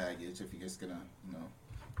carrying that baggage if you're just gonna, you know,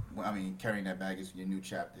 carrying that baggage in your new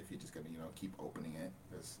chapter if you're just gonna, you know, keep opening it,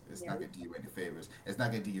 because it's not gonna do you any favors. It's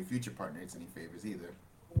not gonna do your future partners any favors either.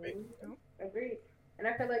 Mm-hmm. Agreed. And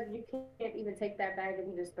I feel like you can't even take that bag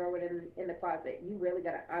and just throw it in the closet. You really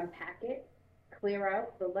gotta unpack it, clear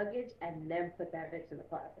out the luggage, and then put that bitch in the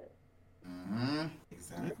closet. Mm-hmm.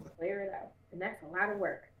 Exactly. Clear it out, and that's a lot of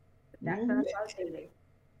work. That's not about dating.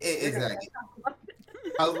 Exactly.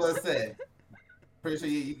 I was gonna say. Pretty sure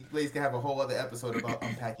you ladies can have a whole other episode about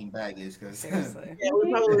unpacking baggage. Cause seriously, yeah,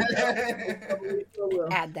 we probably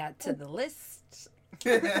add that to the list.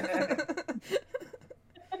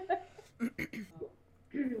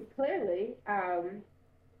 Clearly, I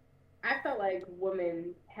felt like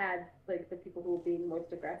women had like the people who were being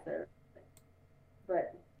most aggressive,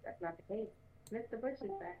 but that's not the case. Mr. Bush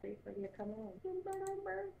is back. Wait for you to come on.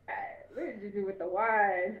 What did you do with the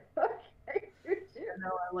wine? Okay, No,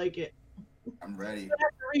 I like it. I'm ready. You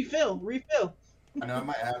have to refill. I know I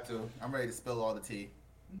might have to. I'm ready to spill all the tea.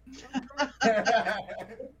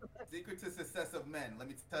 Secret to success of men. Let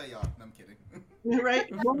me tell y'all. No, I'm kidding. Right?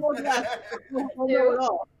 One more glass. We'll know it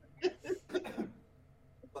all.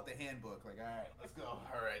 About the handbook. Like, all right, let's go.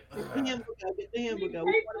 All right. Get the handbook out.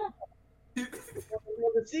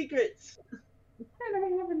 The secrets. I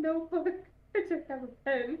don't have a notebook. I just have a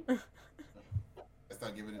pen. Let's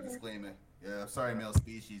start giving a disclaimer. Yeah, I'm sorry, male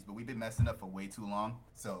species, but we've been messing up for way too long.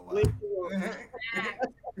 So, Way too long.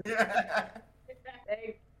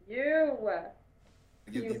 Thank you.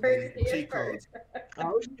 Give You these heard ladies it here cheat codes.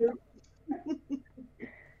 Oh, shoot.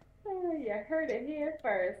 Oh, you heard it here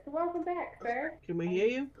first. Welcome back, sir. Can we hear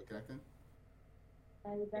you? Okay.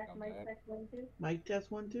 Are you back, Mike? Check 1, 2. Mic test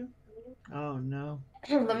 1, 2. Oh no.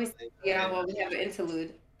 Let me see. Yeah, well, we have an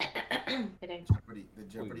interlude. The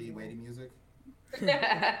Jeopardy waiting music. If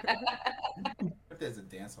there's a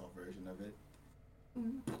dancehall version of it.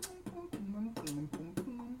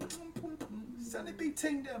 Sunny be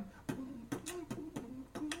ting them.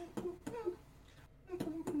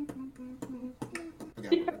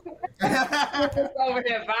 Over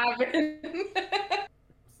there vibing.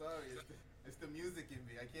 Sorry, it's the music in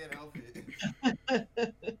me. I can't help it.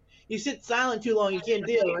 You sit silent too long, you can't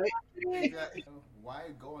deal, right? Exactly.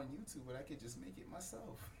 Why go on YouTube when I could just make it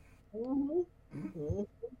myself? Mm-hmm.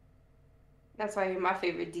 That's why you're my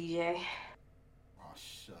favorite DJ. Oh,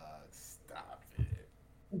 shucks. Stop it.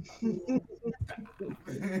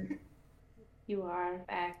 You are.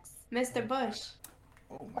 Facts. Mr. Bush.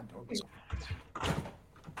 Oh, my dog is.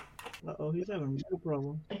 Uh-oh, he's having a real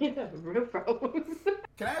problem. He's having real problems.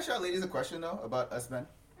 Can I ask y'all ladies a question, though, about us men?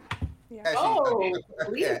 Yeah. Actually,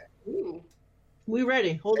 Please. Ooh. We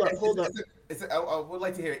ready. Hold up. I would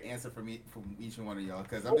like to hear an answer from each one of y'all,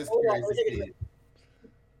 because I'm just Hold on, curious to see it.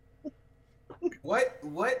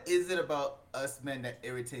 What is it about us men that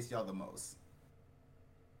irritates y'all the most?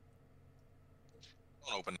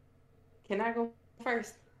 Don't open. Can I go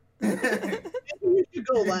first? You should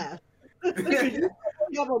go last. You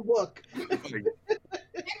have a book.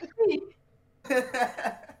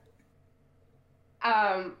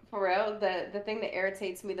 For real, the thing that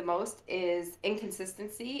irritates me the most is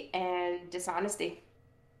inconsistency and dishonesty.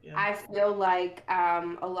 Yeah. I feel like a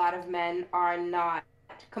lot of men are not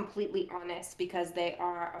completely honest because they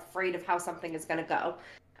are afraid of how something is going to go.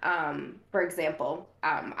 For example,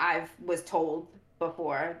 I was told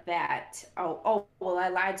before that, well, I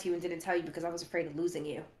lied to you and didn't tell you because I was afraid of losing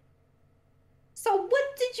you. So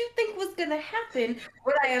what did you think was going to happen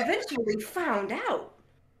when I eventually found out?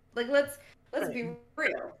 Like, let's be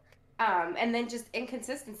real. And then just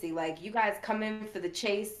inconsistency. Like, you guys come in for the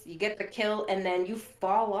chase, you get the kill, and then you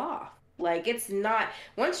fall off. Like, it's not,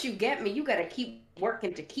 once you get me, you got to keep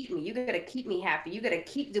working to keep me. You got to keep me happy. You got to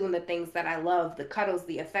keep doing the things that I love, the cuddles,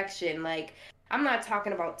 the affection. Like, I'm not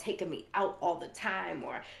talking about taking me out all the time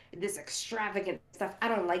or this extravagant stuff. I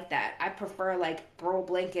don't like that. I prefer, like, throw a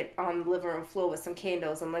blanket on the living room floor with some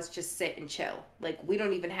candles and let's just sit and chill. Like, we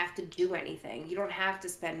don't even have to do anything. You don't have to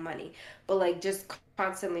spend money. But, like, just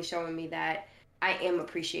constantly showing me that I am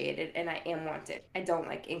appreciated and I am wanted. I don't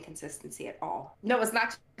like inconsistency at all. No, it's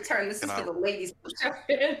not your turn. This is for the ladies.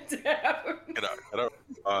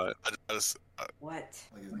 What?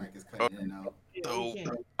 Like his mic is cutting in and out. So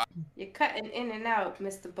you're cutting in and out,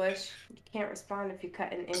 Mr. Bush. You can't respond if you're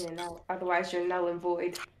cutting in and out. Otherwise, you're null and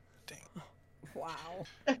void. Dang. Wow.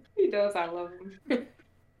 He knows I love him.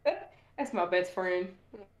 That's my best friend.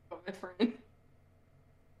 My best friend.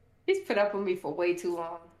 He's put up with me for way too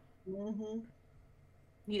long. Mm-hmm.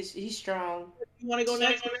 He's strong. You want to go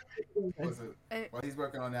next? While he's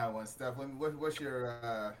working on that one, Steph, what's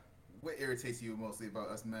your what irritates you mostly about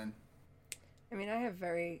us men? I mean, I've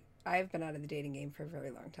been out of the dating game for a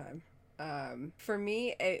very long time. For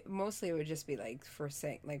me, mostly it would just be like for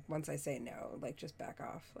saying, like, once I say no, like, just back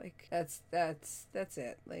off. Like, that's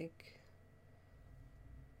it. Like,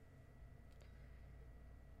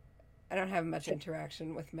 I don't have much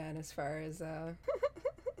interaction with men as far as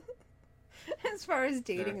as far as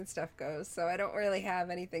dating and stuff goes, so I don't really have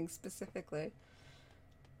anything specifically.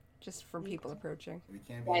 Just from people approaching.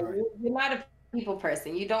 You're not a people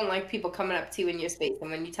person. You don't like people coming up to you in your space, and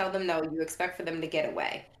when you tell them no, you expect for them to get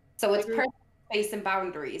away. So it's personal space and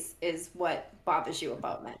boundaries is what bothers you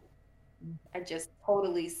about men. I just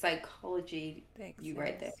totally psychology you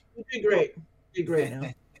right there. You did great. You did great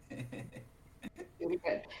now. Really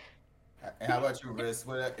good. And how about you, Riz?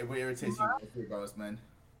 What irritates you most, man?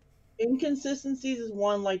 Inconsistencies is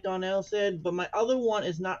one, like Donnell said, but my other one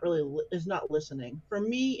is not is not listening. For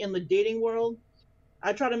me, in the dating world,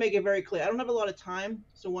 I try to make it very clear. I don't have a lot of time,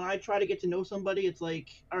 so when I try to get to know somebody, it's like,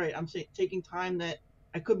 all right, I'm taking time that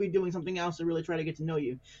I could be doing something else to really try to get to know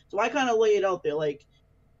you. So I kind of lay it out there, like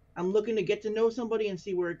I'm looking to get to know somebody and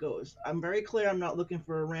see where it goes. I'm very clear. I'm not looking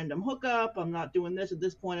for a random hookup. I'm not doing this at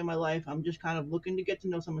this point in my life. I'm just kind of looking to get to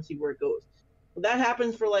know someone, see where it goes. Well, that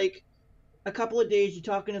happens for like a couple of days. You're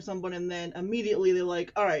talking to someone, and then immediately they're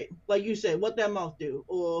like, all right, like you said, what that mouth do?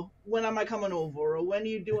 Or when am I coming over? Or when are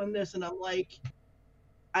you doing this? And I'm like,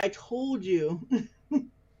 I told you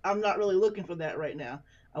I'm not really looking for that right now.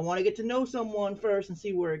 I want to get to know someone first and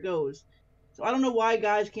see where it goes. So I don't know why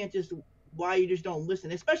guys can't just, why you just don't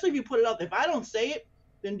listen, especially if you put it out there. If I don't say it,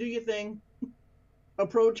 then do your thing.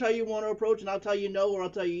 Approach how you want to approach, and I'll tell you no or I'll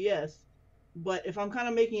tell you yes. But if I'm kind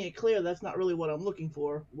of making it clear that's not really what I'm looking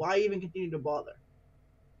for, why even continue to bother?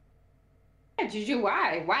 Yeah, Juju,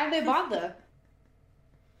 why? Why did they bother?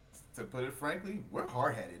 To put it frankly, we're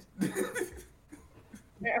hard-headed.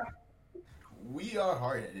 Yeah. We are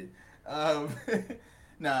hard-headed.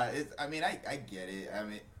 Nah, I mean, I get it. I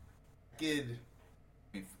mean,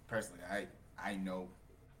 personally, I know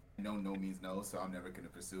no means no, so I'm never gonna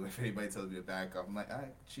pursue. If anybody tells me to back up, I'm like, all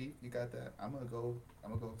right, chief, you got that. I'm gonna go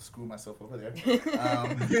screw myself over there.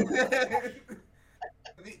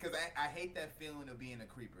 Because I hate that feeling of being a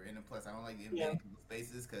creeper, and plus I don't like invading people's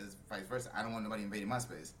spaces. Because vice versa, I don't want nobody invading my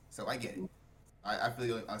space. So I get it. I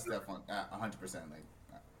feel on Steph 100%. Like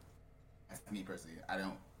that's me personally. I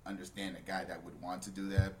don't understand a guy that would want to do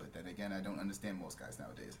that, but then again, I don't understand most guys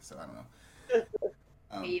nowadays. So I don't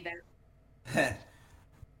know. Me either.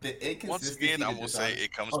 The inconsistency. Once again, I will say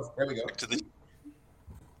it comes there we go. back to the.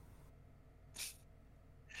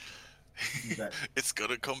 It's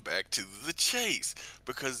gonna come back to the chase,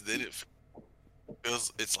 because then it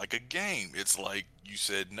feels it's like a game. It's like you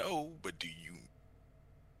said no, but do you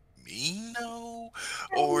mean no,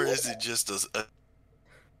 or is it just Is it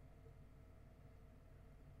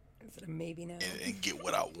a maybe now? and get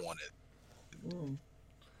what I wanted?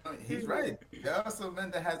 He's right. There are also men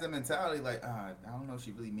that has that mentality like, I don't know if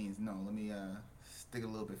she really means no. Let me stick a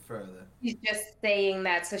little bit further. He's just saying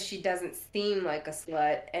that so she doesn't seem like a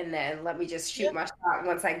slut, and then let me just shoot my shot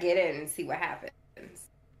once I get in and see what happens.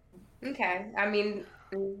 Okay. I mean,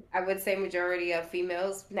 I would say majority of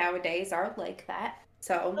females nowadays are like that.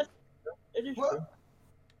 So Well,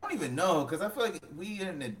 I don't even know, because I feel like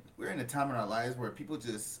we're in a time in our lives where people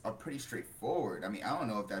just are pretty straightforward. I mean, I don't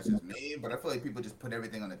know if that's just me, but I feel like people just put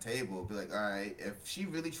everything on the table. Be like, all right, if she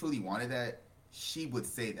really truly wanted that, she would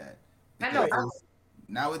say that. I know.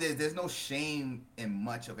 Nowadays, there's no shame in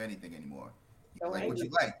much of anything anymore. You like what you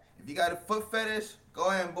like. If you got a foot fetish, go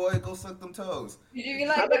ahead, boy, go suck them toes. You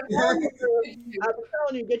like I've been telling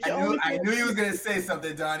you, get your own. I knew you was gonna say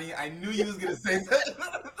something, Donnie. I knew you was gonna say something.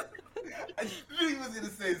 I knew you was gonna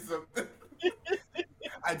say something.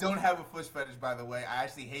 I don't have a foot fetish, by the way. I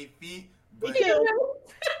actually hate feet. But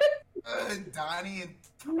Donnie and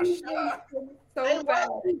Tasha. So bad.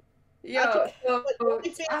 Yo, so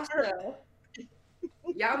Tasha.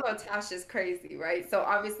 Y'all know Tasha's crazy, right? So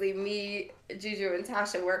obviously me, Juju, and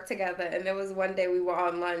Tasha worked together, and there was one day we were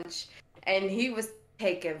on lunch, and he was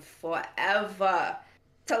taking forever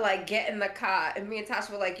to like get in the car, and me and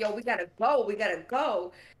Tasha were like, yo, we gotta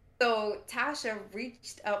go. So Tasha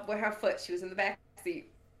reached up with her foot, she was in the back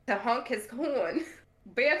seat, to honk his horn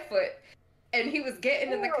barefoot, and he was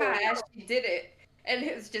getting in the car as she did it, and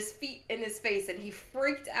it was just feet in his face, and he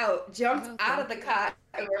freaked out, jumped out of the car,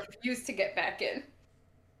 and refused to get back in.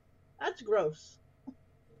 That's gross.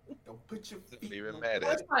 Don't put your feet Even on mad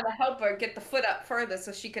I was trying to help her get the foot up further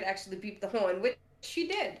so she could actually beep the horn, which she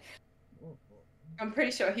did. I'm pretty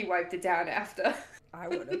sure he wiped it down after. I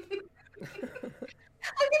would have.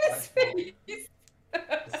 Look at his face.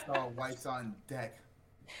 It's all wipes on deck.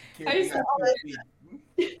 I used to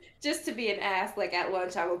just to be an ass, like at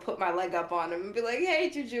lunch, I would put my leg up on him and be like, hey,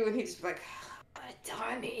 Juju. And he's just like,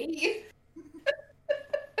 Donnie.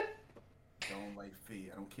 Don't like feet.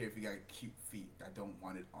 I don't care if you got cute feet. I don't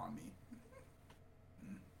want it on me.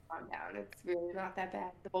 Calm down. It's really not that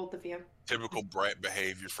bad. The both of you. Typical brat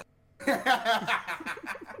behavior from.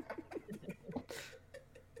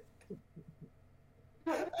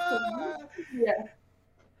 Yeah.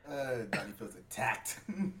 Donnie feels attacked.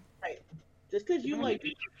 Right. Just because you like,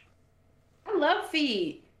 I love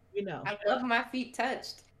feet. you know. I love my feet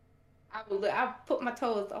touched. I put my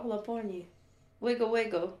toes all up on you. Wiggle,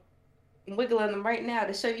 wiggle. I'm wiggling them right now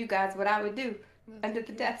to show you guys what I would do under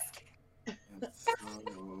the desk. I'm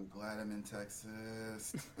so glad I'm in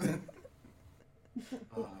Texas.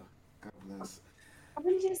 Oh, God bless.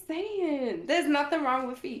 I'm just saying, there's nothing wrong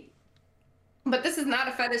with feet. But this is not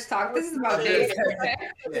a fetish talk. This is about Yeah. dating.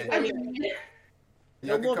 Yeah. I mean,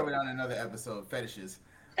 Y'all can cover it on another episode, fetishes.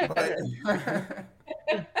 But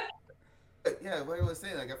yeah, like I was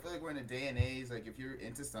saying, like I feel like we're in a day and age, like if you're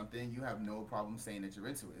into something, you have no problem saying that you're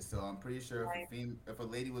into it. So I'm pretty sure if a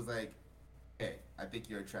lady was like, "Hey, I think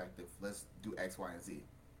you're attractive. Let's do X, Y, and Z."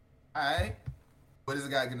 All right. What is the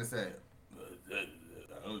guy gonna say? I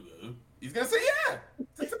don't know. He's gonna say yeah.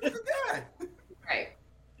 It's a guy. right.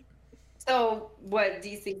 So what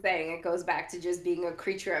DC's saying, it goes back to just being a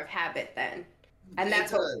creature of habit then. And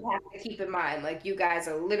that's what we have to keep in mind. Like you guys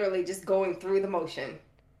are literally just going through the motion.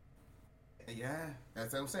 Yeah,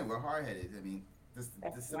 that's what I'm saying. We're hard headed. I mean, the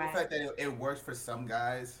simple fact that it works for some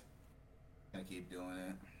guys, gonna keep doing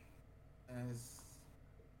it. And it's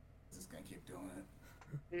just gonna keep doing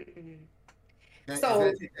it.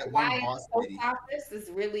 So why this is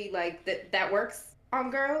really like that works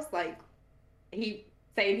on girls? Like he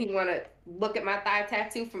saying he want to look at my thigh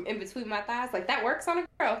tattoo from in between my thighs, like that works on a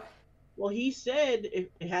girl. Well, he said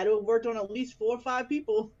it had to have worked on at least 4 or 5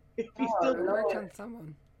 people. If he still worked on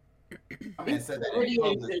someone. I mean, said that in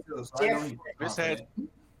public too, so I know he's confident.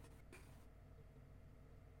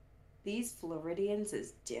 These Floridians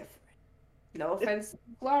is different. No offense to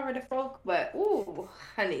Florida folk, but ooh,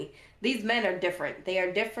 honey, these men are different. They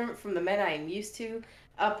are different from the men I am used to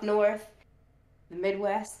up north, the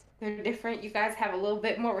Midwest. They're different. You guys have a little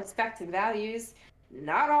bit more respect and values.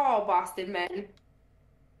 Not all Boston men.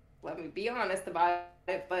 Let me be honest about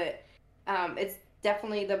it, but it's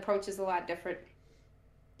definitely, the approach is a lot different.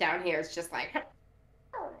 Down here, it's just like,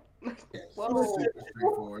 whoa.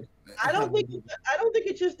 Straightforward. I don't think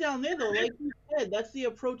it's just down there though. Like you said, that's the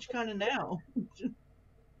approach kind of now.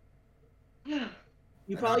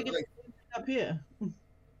 You probably get up here.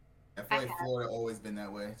 I feel like Florida always been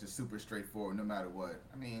that way, just super straightforward, no matter what.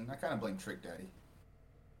 I mean, I kind of blame Trick Daddy,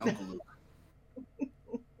 Uncle Luke.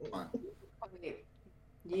 Come on.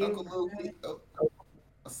 Uncle Luke.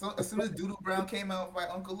 As soon as Doodle Brown came out by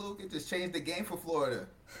Uncle Luke, it just changed the game for Florida.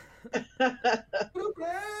 Doodle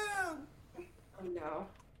Brown. Oh no.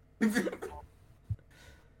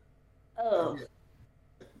 Oh.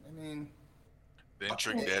 I mean. Then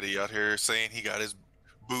Trick Daddy out here saying he got his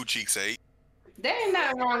boo cheeks ate. There ain't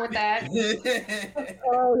nothing wrong with that.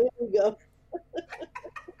 Oh, here we go.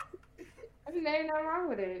 I mean, there ain't nothing wrong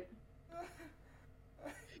with it.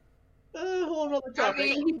 Whole other topic. I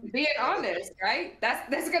mean, he's being honest, right?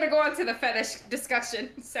 That's gonna go on to the fetish discussion.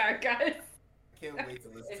 Sorry, guys. I can't wait to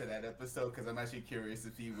listen to that episode because I'm actually curious to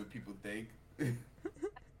see what people think. We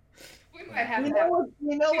might have we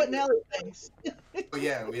know what Nelly thinks. Oh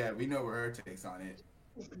yeah, we know what her takes on it.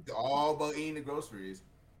 It's all about eating the groceries.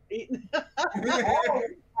 You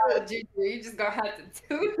just gonna have to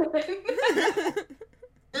tune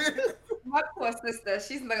in. My poor sister,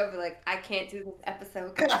 she's gonna be like, I can't do this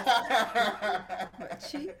episode. My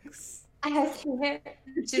cheeks. I can't.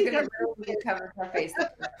 She's gonna really cover her face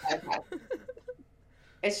up.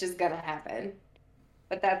 It's just gonna happen.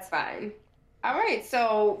 But that's fine. All right,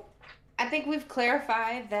 so I think we've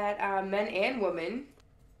clarified that men and women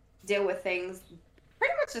deal with things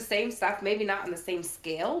pretty much the same stuff, maybe not on the same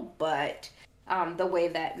scale, but the way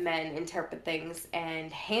that men interpret things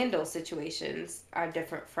and handle situations are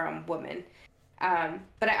different from women.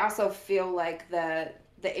 But I also feel like the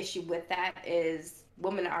issue with that is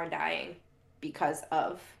women are dying because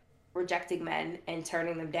of rejecting men and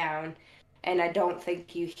turning them down. And I don't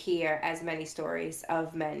think you hear as many stories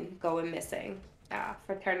of men going missing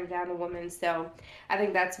for turning down a woman. So I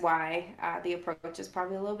think that's why the approach is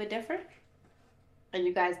probably a little bit different. And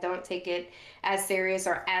you guys don't take it as serious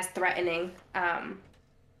or as threatening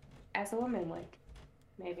as a woman would,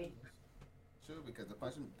 maybe. Sure, because the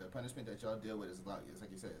punishment that y'all deal with is a lot. It's like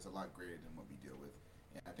you said, it's a lot greater than what we deal with,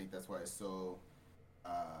 and I think that's why it's so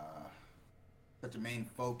such a main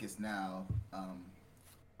focus now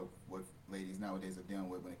of what ladies nowadays are dealing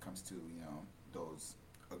with when it comes to those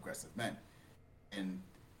aggressive men. And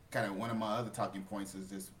kind of one of my other talking points is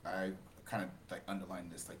this. I kind of like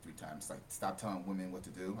underlined this like 3 times. Like, stop telling women what to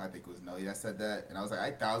do. I think it was Nelly that said that, and I was like,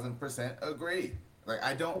 I 1000% agree. Like,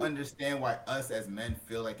 I don't understand why us as men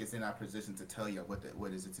feel like it's in our position to tell you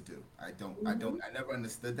what is it to do. I never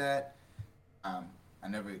understood that. I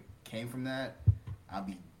never came from that. I'll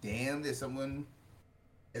be damned if someone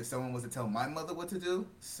was to tell my mother what to do.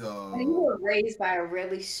 So you were raised by a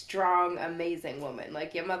really strong, amazing woman.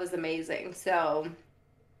 Like, your mother's amazing. So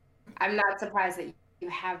I'm not surprised that you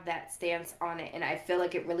have that stance on it. And I feel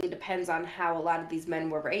like it really depends on how a lot of these men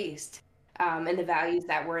were raised. and the values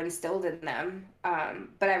that were instilled in them.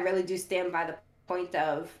 But I really do stand by the point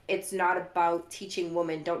of it's not about teaching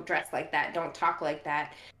women don't dress like that, don't talk like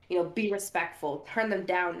that, be respectful, turn them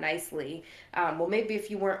down nicely. Well, maybe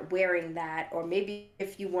if you weren't wearing that, or maybe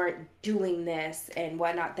if you weren't doing this and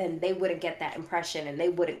whatnot, then they wouldn't get that impression and they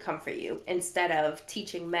wouldn't come for you, instead of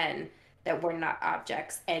teaching men that we're not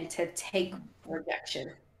objects and to take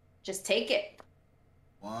rejection. Just take it.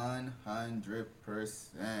 100%.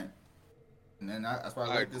 And then that's why I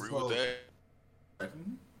I like this agree whole. with that.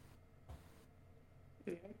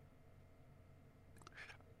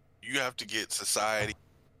 You have to get society on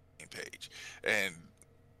the same page, and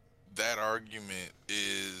that argument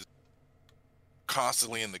is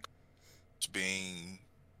constantly in the being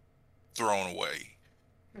thrown away.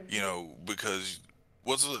 Because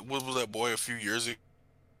what was that boy a few years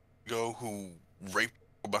ago who raped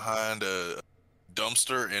behind a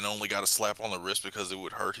dumpster and only got a slap on the wrist because it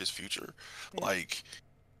would hurt his future? Yeah. Like,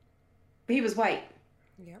 He was white.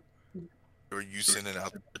 Yep. or you sending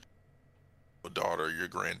out a daughter, your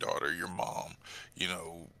granddaughter, your mom,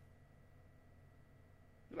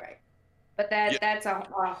 Right. But that's a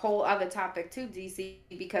whole other topic too, DC,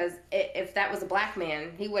 because if that was a black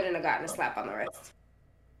man, he wouldn't have gotten a slap on the wrist.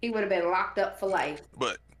 He would have been locked up for life.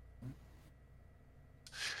 But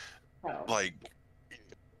So, like,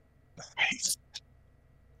 he's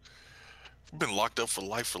been locked up for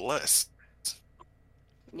life for less.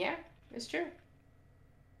 yeah, it's true.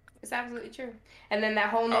 It's absolutely true. And then that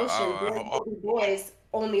whole notion, boys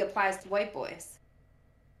only applies to white boys.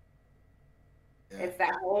 Yeah. It's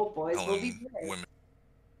that whole boys will be Telling boys.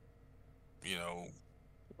 women,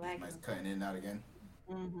 Black Mine's cutting in and out again.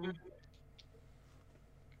 Mm-hmm.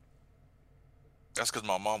 that's because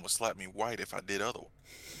my mom would slap me white if I did otherwise.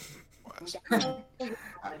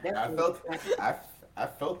 I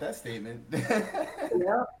felt that statement.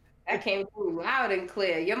 Yep. That came through loud and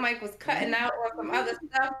clear. Your mic was cutting out on some other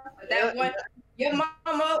stuff, but that one, your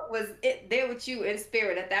mama was there with you in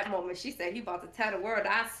spirit at that moment. She said, "He about to tell the world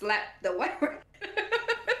I slapped the white word."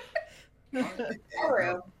 For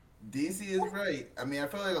real. DC is right. I mean, I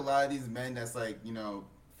feel like a lot of these men that's like,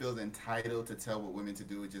 feels entitled to tell what women to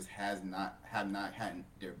do, just have not had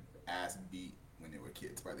their ass beat when they were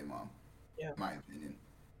kids by their mom. Yeah. In my opinion.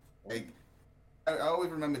 Like, I always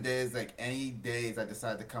remember days, like any days I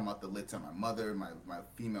decided to come out the lit to my mother, my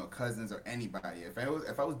female cousins, or anybody. If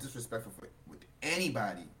I was disrespectful with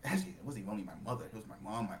anybody, actually it wasn't even only my mother, it was my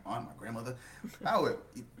mom, my aunt, my grandmother, I would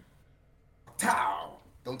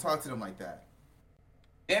don't talk to them like that.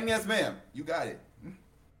 Damn, yes ma'am, you got it.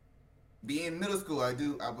 Being in middle school, I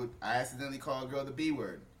accidentally call a girl the B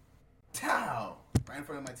word. Right in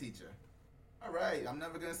front of my teacher. All right, I'm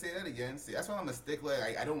never gonna say that again. See, that's why I'm a stickler.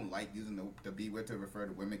 I don't like using the B word to refer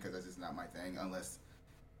to women because that's just not my thing. Unless,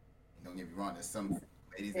 don't get me wrong, there's some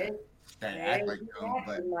ladies that act like them,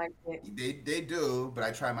 but they do. But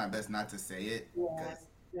I try my best not to say it because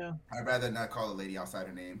I'd rather not call a lady outside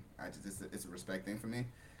her name. It's a respect thing for me.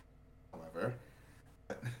 However,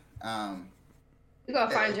 You're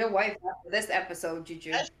gonna find your wife after this episode,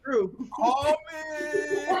 Juju. That's true. Call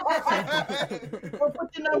me. Or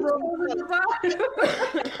put the number on the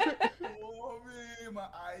Call me. My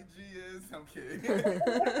IG is. I'm kidding.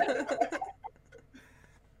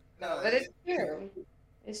 No, but it's true.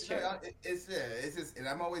 It's true. It's just, and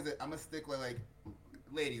I'm a stickler. Like,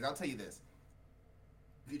 ladies, I'll tell you this: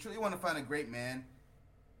 if you truly want to find a great man,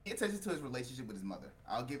 pay attention to his relationship with his mother.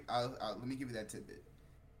 Let me give you that tidbit.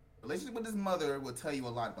 Relationship with his mother will tell you a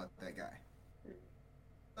lot about that guy.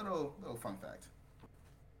 Little fun fact.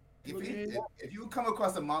 If you come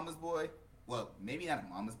across a mama's boy, well, maybe not a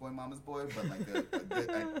mama's boy, but like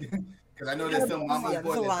because I know there's some mama's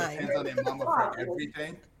boy that depends on their mama for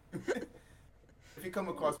everything. If you come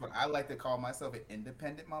across what I like to call myself an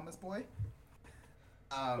independent mama's boy,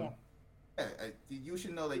 you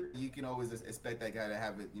should know that you can always expect that guy to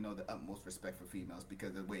have the utmost respect for females because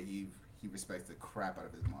of the way he respects the crap out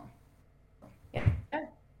of his mom. Yeah.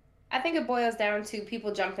 I think it boils down to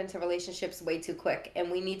people jump into relationships way too quick,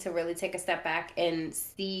 and we need to really take a step back and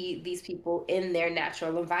see these people in their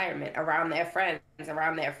natural environment, around their friends,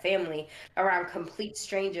 around their family, around complete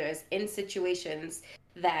strangers, in situations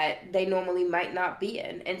that they normally might not be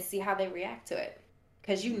in, and see how they react to it.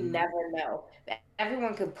 Because you never know.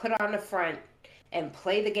 Everyone could put on the front and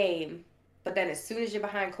play the game, but then as soon as you're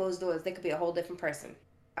behind closed doors, they could be a whole different person.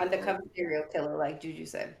 Undercover serial killer, like Juju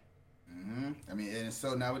said. Mm-hmm. I mean, and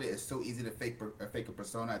so nowadays it's so easy to fake a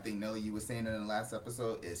persona. I think Nelly, you were saying it in the last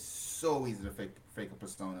episode. It's so easy to fake a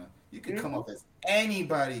persona. You can come off as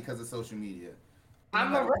anybody because of social media.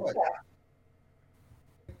 I'm a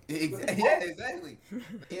Yeah, exactly.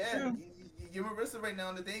 Yeah, you're Marissa right now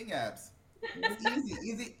on the dating apps.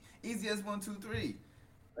 It's easy as 1, 2, 3.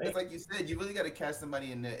 Right. It's like you said, you really got to catch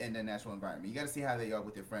somebody in the natural environment. You got to see how they are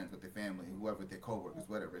with their friends, with their family, whoever, with their coworkers,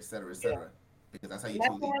 whatever, et cetera, because that's how you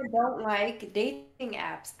That's truly. why I don't like dating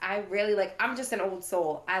apps. I really like. I'm just an old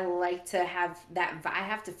soul. I like to have that. I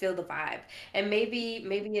have to feel the vibe, and maybe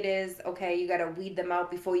it is okay. You got to weed them out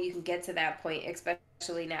before you can get to that point,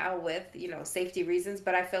 especially now with safety reasons.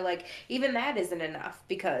 But I feel like even that isn't enough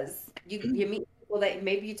because you meet people that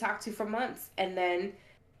maybe you talk to for months, and then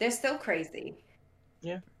they're still crazy.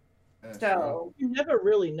 Yeah. That's true. So, You never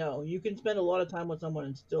really know. You can spend a lot of time with someone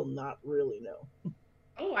and still not really know.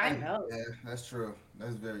 oh, I know. Yeah, that's true.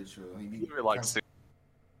 That's very true. You're like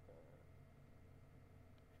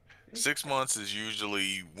 6 months is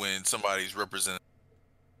usually when somebody's represented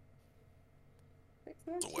 6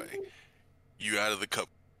 months. away. You out of the cup.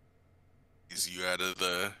 You out of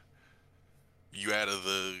the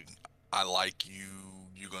I like you.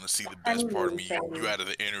 You're gonna see the best part of me. You out of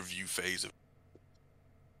the interview phase of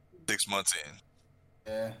 6 months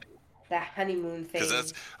in. Yeah. That honeymoon phase.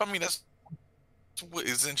 Because that's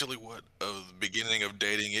essentially what the beginning of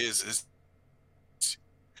dating is. It's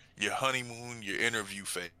your honeymoon, your interview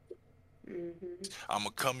phase. Mm-hmm. I'm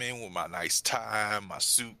gonna come in with my nice tie, my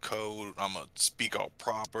suit coat. I'm gonna speak all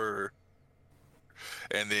proper,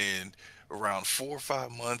 and then around 4 or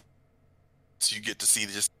 5 months, you get to see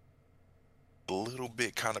just a little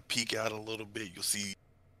bit, kind of peek out a little bit. You'll see.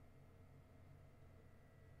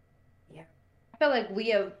 Yeah, I feel like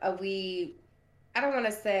we. I don't want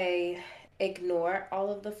to say ignore all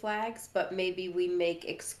of the flags, but maybe we make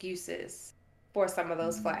excuses for some of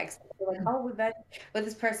those flags. We're like, oh, we've been with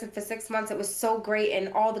this person for 6 months. It was so great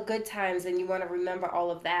and all the good times, and you want to remember all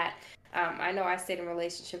of that. I know I stayed in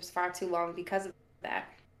relationships far too long because of that.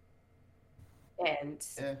 And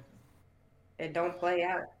it don't play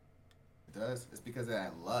out. It does. It's because of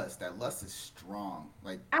that lust. That lust is strong.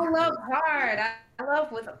 Like I love hard. I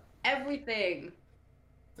love with everything.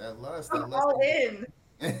 that lust. I'm all in.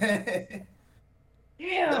 Damn.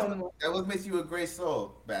 That what makes you a great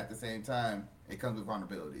soul, but at the same time, it comes with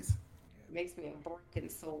vulnerabilities. It makes me a broken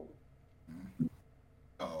soul.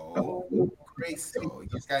 Oh, great soul. You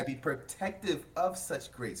just gotta be protective of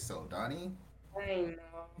such great soul, Donnie. I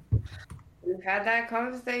know. We've had that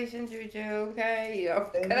conversation, Juju, okay?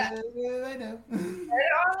 I know.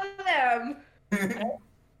 All of them.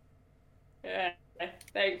 Yeah,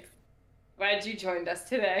 thanks. Glad you joined us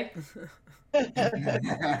today.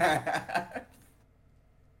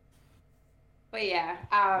 But yeah,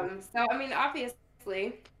 so I mean,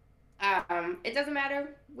 obviously, it doesn't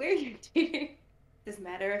matter where you're dating. It doesn't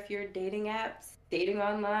matter if you're dating apps, dating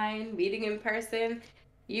online, meeting in person.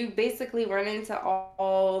 You basically run into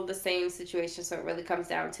all the same situations, so it really comes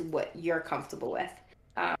down to what you're comfortable with,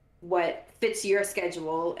 what fits your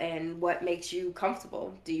schedule, and what makes you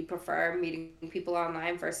comfortable. Do you prefer meeting people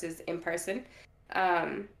online versus in person?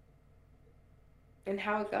 And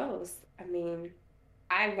how it goes. I mean,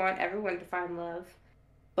 I want everyone to find love,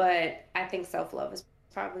 but I think self-love is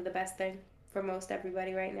probably the best thing for most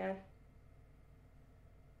everybody right now.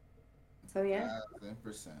 So yeah.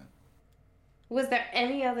 1,000%. Was there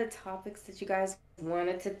any other topics that you guys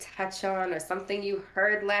wanted to touch on, or something you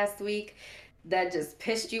heard last week that just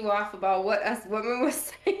pissed you off about what us women were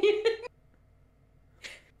saying?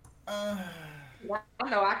 I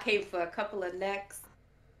know I came for a couple of necks,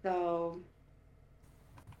 so.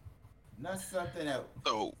 Not something that.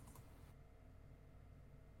 So,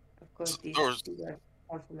 Of course, these are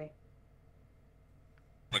fun for me.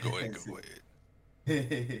 go ahead.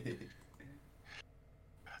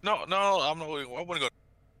 No, I'm not. I want to go.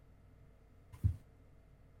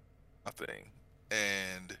 Nothing,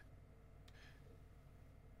 and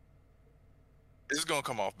this is gonna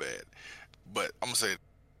come off bad, but I'm gonna say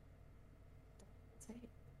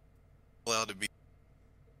allowed to be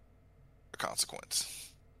a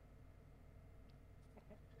consequence,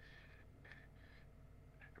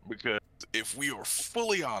 because if we are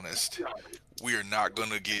fully honest, we are not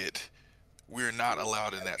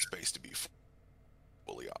allowed in that space to be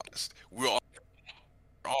fully honest. We're all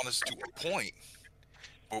honest to a point.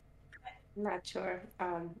 I'm not sure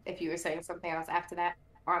if you were saying something else after that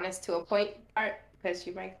honest to a point part, because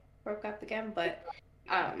you might broke up again, but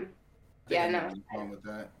yeah, no. With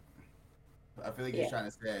that. I feel like you're trying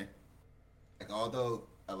to say, like, although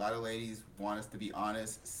a lot of ladies want us to be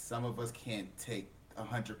honest, some of us can't take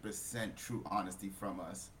 100% true honesty from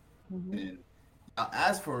us. Mm-hmm. And I'll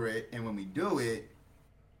ask for it, and when we do it,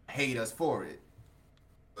 hate us for it.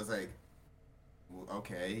 It's like, well,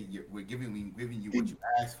 okay, we're giving you what you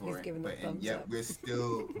asked for, and yet we're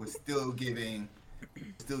still giving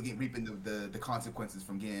still reaping the consequences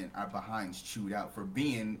from getting our behinds chewed out for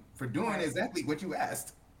doing exactly what you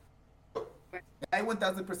asked. I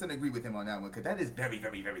 1000% agree with him on that one because that is very,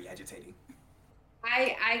 very, very agitating.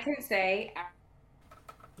 I can say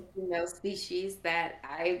female species that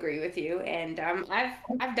I agree with you, and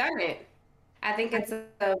I've done it. I think it's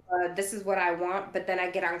this is what I want, but then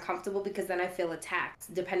I get uncomfortable because then I feel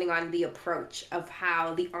attacked, depending on the approach of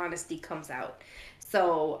how the honesty comes out.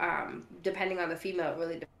 So depending on the female, it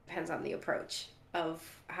really depends on the approach of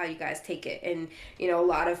how you guys take it. And a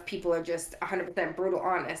lot of people are just 100% brutal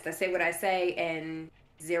honest. I say what I say, and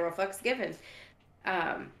zero fucks given.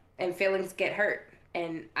 And feelings get hurt.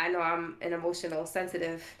 And I know I'm an emotional,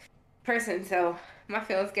 sensitive person, so my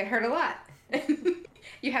feelings get hurt a lot.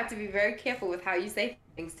 You have to be very careful with how you say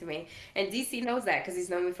things to me. And DC knows that because he's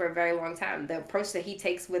known me for a very long time. The approach that he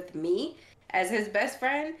takes with me as his best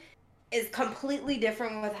friend is completely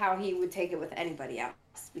different with how he would take it with anybody else,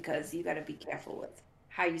 because you got to be careful with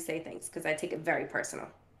how you say things, because I take it very personal.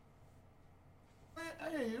 I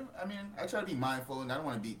hear you. I mean, I try to be mindful, and I don't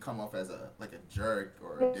want to come off as a jerk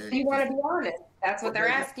or a dick. You want to be honest. That's what they're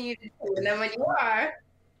asking you to do. And then when you are,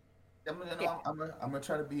 I'm gonna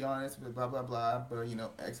try to be honest with blah blah blah, but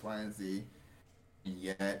X, Y, and Z. And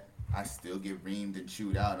yet I still get reamed and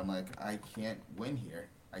chewed out. I'm like, I can't win here.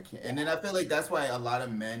 I can't. And then I feel like that's why a lot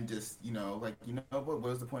of men just, what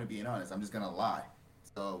was the point of being honest? I'm just gonna lie.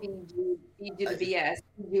 So you do the BS.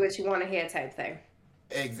 You do what you want to hear type thing.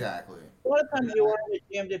 Exactly. A lot of times you are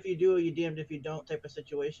damned if you do or you're damned if you don't type of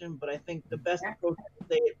situation. But I think the best approach is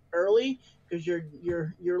to say it early, because your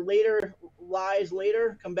later lies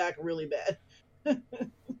later come back really bad.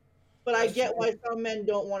 But I get why some men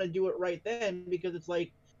don't want to do it right then, because it's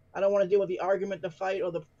like, I don't want to deal with the argument, the fight,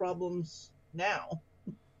 or the problems now.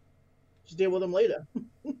 Just deal with them later.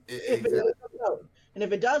 Exactly. And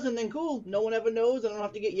if it doesn't, then cool. No one ever knows. I don't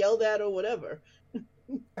have to get yelled at or whatever.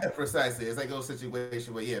 Precisely. It's like those situations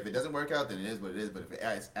where, if it doesn't work out, then it is what it is. But if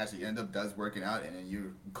it actually ends up working out, and then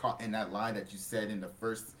you're caught in that lie that you said in the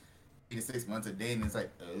first 3 to 6 months of dating, it's like,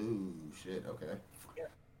 oh shit, okay. Yeah.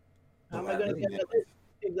 How am I going to get this?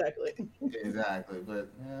 Exactly. Exactly. But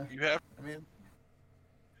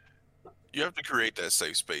you have to create that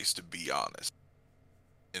safe space to be honest.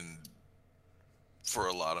 And for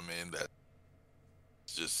a lot of men,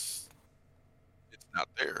 it's not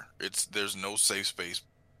there. There's no safe space,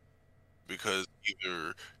 because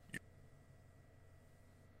either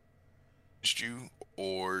you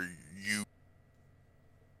or you.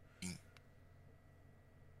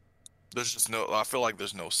 There's just no. I feel like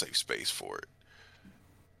there's no safe space for it.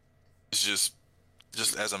 It's just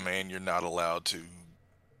as a man, you're not allowed to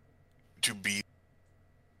be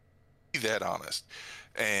that honest,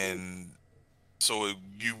 and so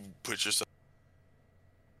you put yourself.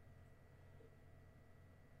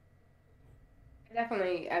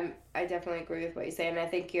 I definitely agree with what you say, and I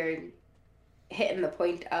think you're hitting the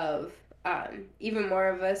point of even more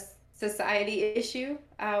of a society issue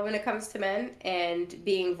when it comes to men, and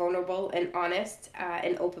being vulnerable and honest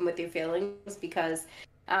and open with your feelings, because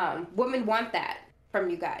women want that from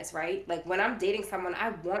you guys, right? Like, when I'm dating someone,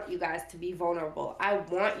 I want you guys to be vulnerable. I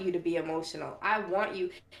want you to be emotional. I want you,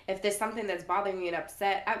 if there's something that's bothering me and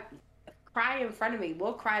upset, cry in front of me.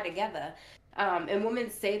 We'll cry together. And women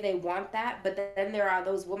say they want that, but then there are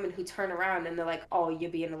those women who turn around and they're like, "Oh,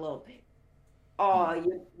 you're being a little bit. Oh,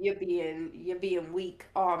 you're being weak.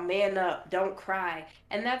 Oh, man up. Don't cry."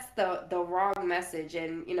 And that's the wrong message.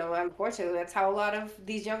 And unfortunately, that's how a lot of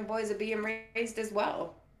these young boys are being raised as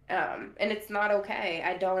well. And it's not okay.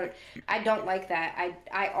 I don't like that.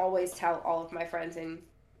 I always tell all of my friends, and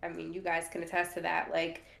I mean, you guys can attest to that,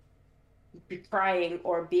 like, crying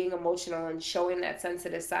or being emotional and showing that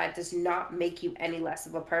sensitive side does not make you any less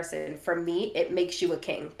of a person. For me, it makes you a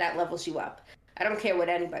king. That levels you up. I don't care what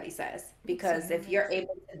anybody says, because if you're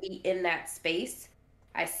able to be in that space,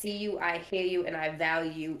 I see you, I hear you, and I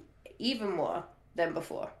value you even more than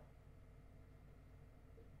before.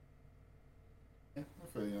 I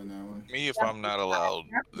feel you on that one. Me, if I'm not allowed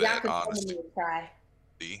that honesty,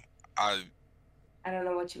 I don't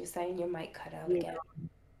know what you were saying. Your mic cut out again.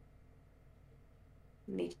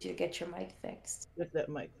 Need you to get your mic fixed. Get that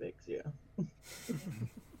mic fixed, yeah.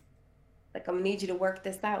 Like, I'm gonna need you to work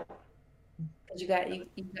this out, because you got things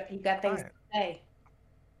to say.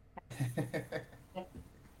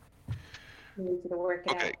 You need you to work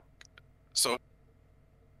it out. So,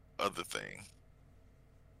 other thing.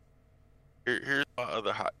 Here's my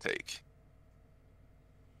other hot take.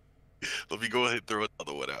 Let me go ahead and throw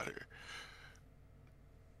another one out here.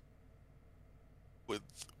 With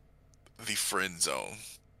the friend zone,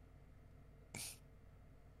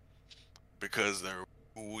 because there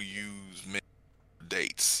who will use men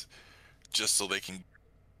dates just so they can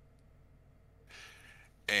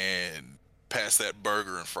and pass that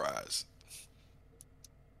burger and fries.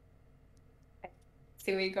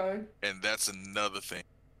 See where you're going? And that's another thing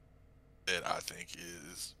that I think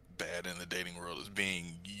is bad in the dating world, is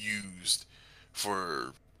being used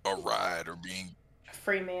for a ride or being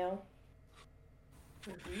free meal.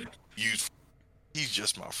 Mm-hmm. used. He's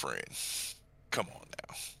just my friend. Come on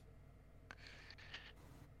now.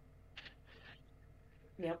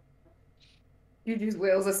 Yep. Juju's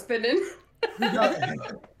wheels are spinning.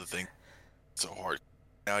 The thing so hard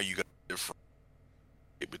now, you got a different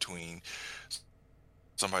between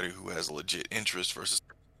somebody who has a legit interest versus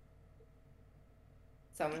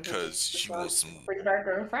someone because she wants some free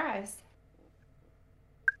burger and fries.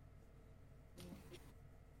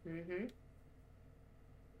 Mm-hmm.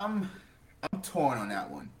 I'm torn on that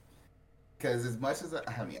one, because as much as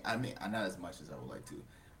I mean, not as much as I would like to.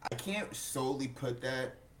 I can't solely put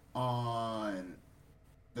that on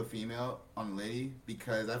the female, on the lady,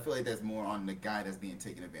 because I feel like that's more on the guy that's being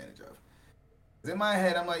taken advantage of. 'Cause in my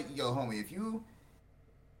head, I'm like, yo, homie, if you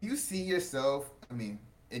see yourself, I mean,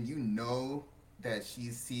 and you know that she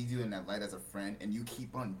sees you in that light as a friend, and you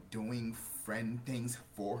keep on doing friend things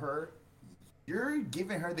for her, you're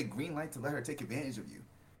giving her the green light to let her take advantage of you.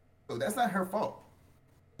 So that's not her fault.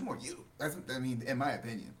 It's more you. I mean, in my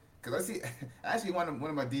opinion. Because I see, actually, one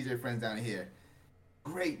of my DJ friends down here,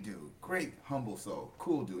 great dude, great humble soul,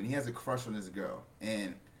 cool dude, and he has a crush on this girl,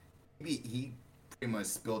 and he pretty much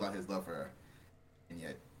spilled out his love for her, and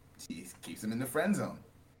yet she keeps him in the friend zone.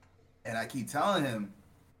 And I keep telling him,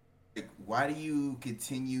 like, why do you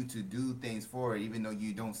continue to do things for her even though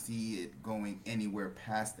you don't see it going anywhere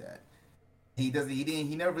past that? He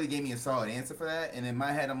never really gave me a solid answer for that. And in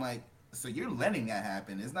my head, I'm like, so you're letting that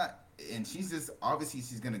happen. It's not, and she's just, obviously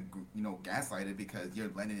she's gonna, gaslight it because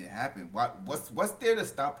you're letting it happen. What's there to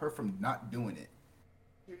stop her from not doing it?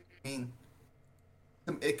 I mean,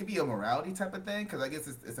 it could be a morality type of thing, because I guess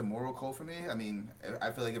it's a moral code for me. I mean,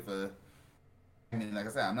 I feel like like I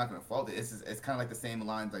said, I'm not gonna fault it. It's kind of like the same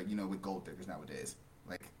lines, like, with gold diggers nowadays.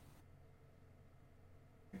 Like,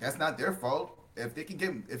 that's not their fault. If they can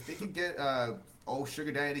get old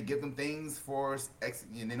sugar daddy to give them things for X,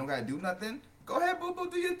 and they don't gotta do nothing, go ahead, boo boo,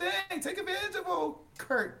 do your thing. Take advantage of old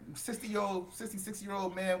Kurt,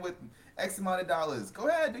 60-year-old man with X amount of dollars. Go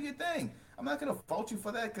ahead, do your thing. I'm not gonna fault you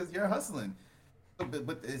for that because you're hustling.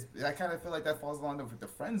 But I kind of feel like that falls along with the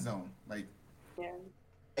friend zone. Like, yeah.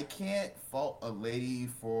 I can't fault a lady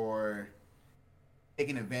for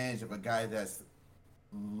taking advantage of a guy that's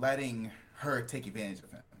letting her take advantage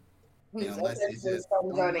of him. Unless he's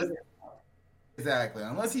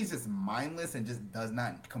just mindless and just does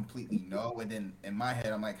not completely know. And then in my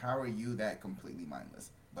head, I'm like, how are you that completely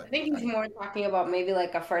mindless? But I think he's more talking about maybe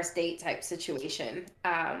like a first date type situation,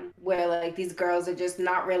 where like these girls are just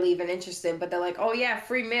not really even interested, but they're like, oh yeah,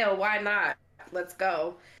 free meal, why not? Let's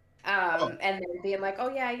go. And then being like, oh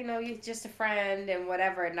yeah, you're just a friend and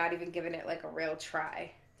whatever, and not even giving it like a real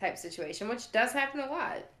try type situation, which does happen a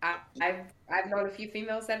lot. I've known a few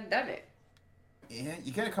females that have done it. Yeah,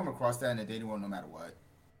 you gotta come across that in the dating world no matter what.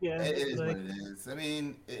 Yeah, it is what it is. I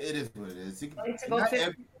mean, it is what it is.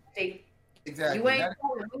 Exactly. You ain't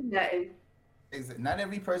doing nothing. Not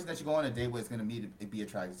every person that you go on a date with is gonna be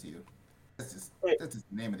attracted to you. That's just the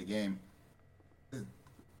name of the game.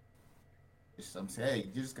 I'm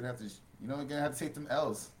saying, you're just gonna have to, gonna have to take them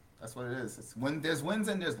L's. That's what it is. It's when there's wins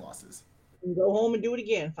and there's losses. And go home and do it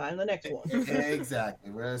again. Find the next one.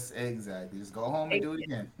 Exactly. Exactly. Just go home and do it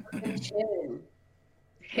again.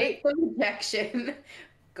 Hateful rejection.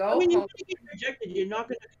 You're gonna get rejected. You're not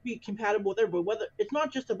gonna be compatible with everybody. Whether it's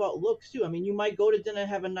not just about looks too. I mean, you might go to dinner and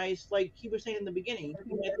have a nice, like he was saying in the beginning,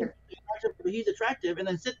 he's attractive, and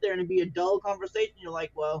then sit there and it'd be a dull conversation. You're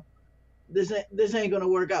like, well, this ain't gonna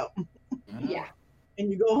work out. Yeah. And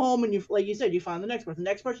you go home and you, like you said, you find the next person. The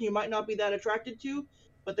next person you might not be that attracted to,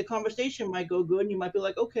 but the conversation might go good, and you might be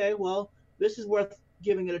like, okay, well, this is worth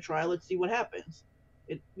giving it a try. Let's see what happens.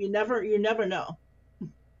 You never know.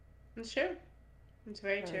 It's true. It's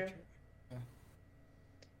very true. Yeah.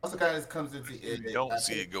 Also, guys, comes into if you don't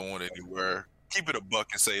see it going anywhere, keep it a buck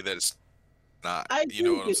and say that it's not. You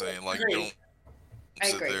know what I'm saying? Like, don't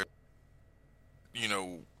sit there,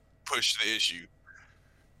 push the issue.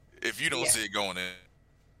 If you don't see it going in,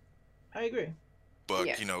 I agree. But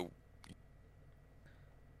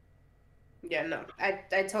Yeah, no,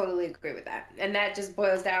 I totally agree with that, and that just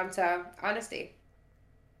boils down to honesty,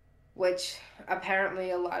 which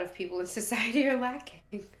apparently a lot of people in society are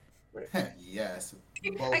lacking. Yes.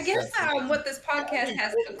 I guess what this podcast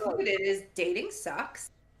has concluded is dating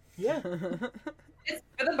sucks. Yeah. It's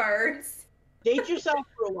for the birds. Date yourself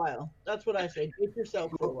for a while. That's what I say. Date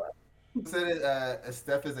yourself for a while. Who said it?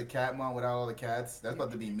 Steph is a cat mom without all the cats. That's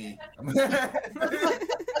about to be me. That's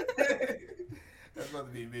about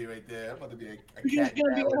to be me right there. I'm about to be a He's cat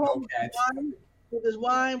gonna be dad at with no home cats. with his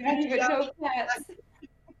wine. With no cats.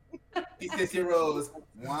 6-year-olds,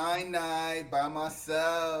 wine night by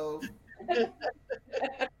myself.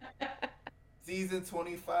 Season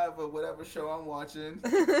 25 of whatever show I'm watching.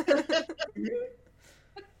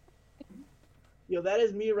 Yo, that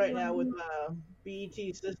is me right now with BET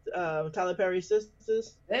Tyler Perry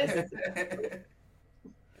Sisters. Good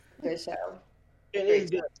show. It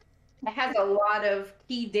is good. It has a lot of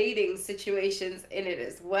key dating situations in it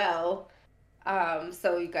as well.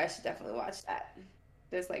 So you guys should definitely watch that.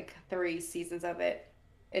 There's like 3 seasons of it.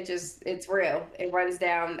 It's real. It runs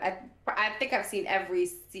down. I think I've seen every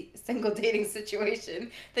single dating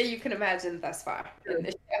situation that you can imagine thus far in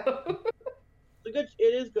the show. It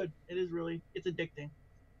is good. It is really. It's addicting.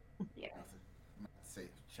 Yeah. I'm gonna say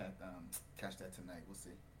catch that tonight. We'll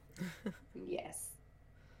see. Yes.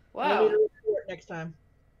 Wow. Wow. Next time.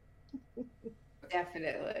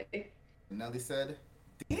 Definitely. Nelly said,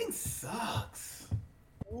 dating sucks.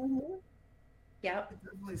 Mm-hmm. Yep. It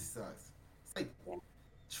definitely sucks. It's like Yeah.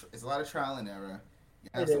 It's a lot of trial and error. You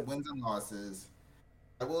have some wins and losses.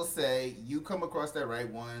 I will say, you come across that right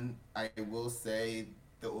one. I will say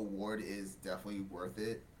the award is definitely worth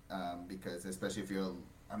it, because especially if you're,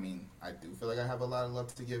 I mean, I do feel like I have a lot of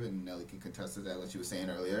love to give, and Nelly can contest to that, what she was saying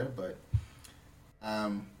earlier. But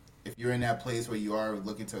if you're in that place where you are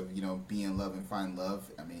looking to, be in love and find love,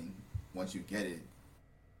 I mean, once you get it,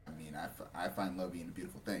 I mean, I find love being a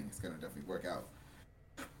beautiful thing. It's gonna definitely work out.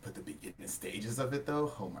 But the beginning stages of it,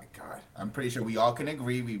 though, oh my God, I'm pretty sure we all can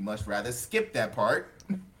agree we much rather skip that part.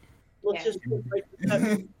 Let's just go right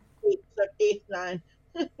to 8, 9.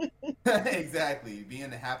 Exactly,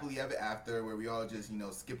 being the happily ever after, where we all just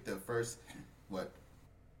skip the first 5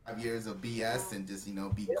 years of BS and just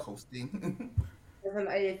be coasting.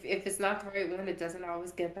 If it's not the right one, it doesn't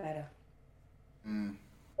always get better.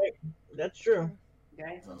 Right. That's true.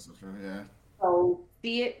 Okay. That's also true, yeah. So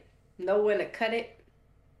see it, know when to cut it,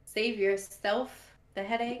 save yourself the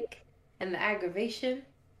headache and the aggravation.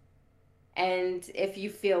 And if you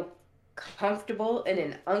feel comfortable in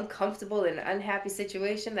an uncomfortable and unhappy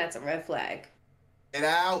situation, that's a red flag. Get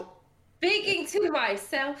out. Speaking to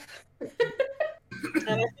myself. And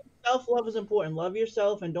I think self-love is important. Love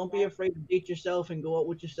yourself and don't be afraid to date yourself and go out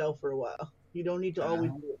with yourself for a while. You don't need to always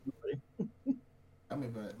do it with somebody. I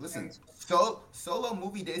mean, but listen, solo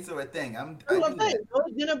movie dates are a thing. Go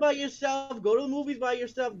to dinner by yourself. Go to the movies by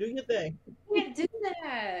yourself. Do your thing. I can't do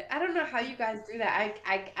that. I don't know how you guys do that.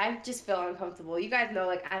 I just feel uncomfortable. You guys know,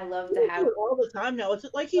 like, I love to have do it all the time now. It's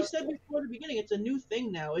like he said before at the beginning. It's a new thing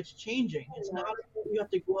now. It's changing. It's not you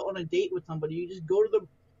have to go out on a date with somebody. You just go to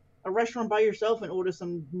a restaurant by yourself and order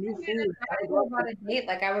some new food. I go on a date.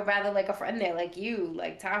 Like, I would rather like a friend there, like you,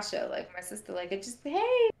 like Tasha, like my sister. Like, it just,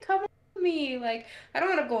 hey, come with me. Like, I don't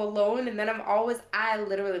want to go alone. And then I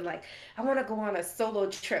literally like, I want to go on a solo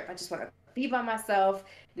trip. I just want to be by myself,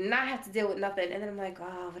 not have to deal with nothing. And then I'm like,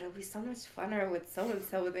 oh, but it'll be so much funner with so and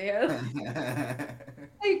so there.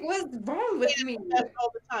 Like, what's wrong with me? That's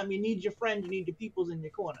all the time. You need your friend. You need your peoples in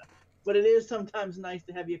your corner. But it is sometimes nice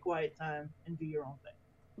to have your quiet time and do your own thing.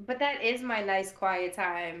 But that is my nice quiet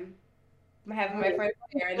time. I'm having my friends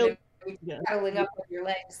there and then cuddling up with your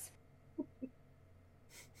legs.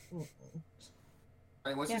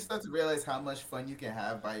 Once you start to realize how much fun you can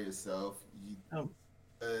have by yourself,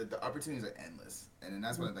 the opportunities are endless. And then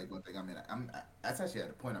that's one thing. That's actually at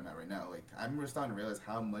the point I'm at right now. Like, I'm starting to realize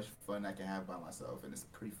how much fun I can have by myself, and it's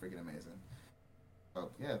pretty freaking amazing. So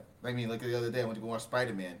yeah, I mean, like the other day I went to go watch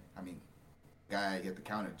Spider-Man. I mean, guy at the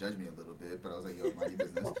counter judged me a little bit, but I was like, yo, mind your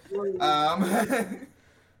business.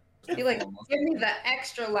 You like, give me the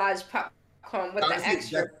extra large popcorn with the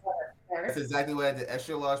extra butter. That's exactly what I did.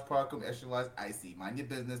 Extra large popcorn, extra large icy. Mind your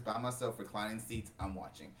business, by myself, reclining seats, I'm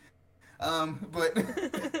watching. But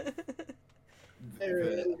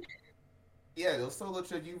yeah, those solo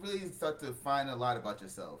trips, you really start to find a lot about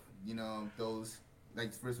yourself. Those,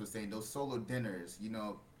 like Chris was saying, those solo dinners,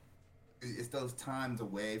 it's those times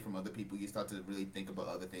away from other people. You start to really think about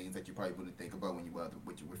other things that you probably wouldn't think about when you were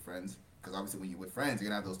with friends. Because obviously when you're with friends,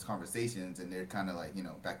 you're going to have those conversations and they're kind of like,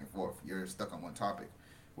 back and forth. You're stuck on one topic.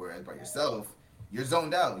 Whereas by yourself, you're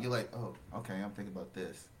zoned out. You're like, oh, okay, I'm thinking about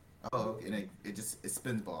this. Oh, and it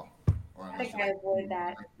spins ball. Or I think I avoid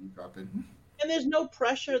that. And there's no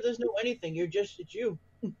pressure. There's no anything. It's you.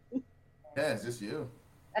 Yeah, it's just you.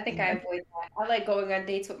 I think I avoid that. I like going on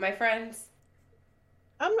dates with my friends.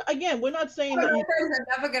 We're not saying My that you friends are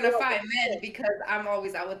never gonna find men because I'm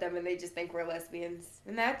always out with them and they just think we're lesbians,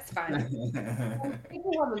 and that's fine.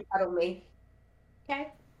 People want to cuddle me, okay?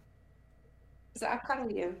 So I'll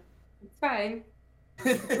cuddle you. It's fine.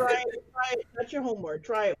 try it. That's your homework.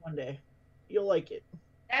 Try it one day. You'll like it.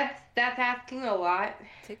 That's asking a lot.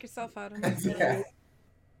 Take yourself out on a date. Yeah.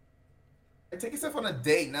 Take yourself on a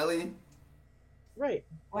date, Nelly. Right.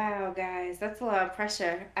 Wow, guys, that's a lot of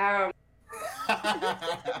pressure.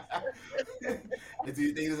 Do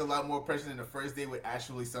you think there's a lot more pressure than the first date with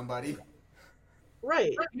actually somebody?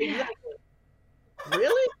 Right. Exactly.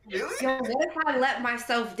 Really? Really? Yo, what if I let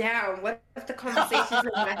myself down? What if the conversations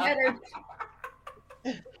in my head are...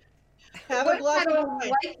 Have What a if glass I of don't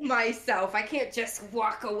wine. like myself? I can't just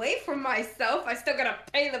walk away from myself. I still gotta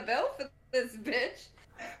pay the bill for this bitch.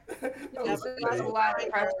 It's a lot of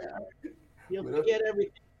pressure. You'll What if- forget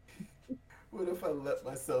everything. What if I let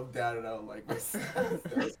myself down and I don't like myself?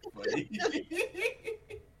 That's funny.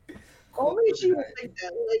 Only she would think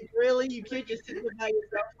that. Like, really? You can't just sit there by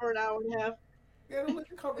yourself for an hour and a half? Yeah, don't look at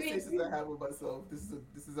the conversations I have with myself. This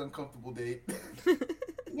is an uncomfortable date.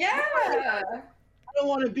 Yeah. I don't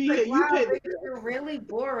want to be here. You Wow, pay the it's really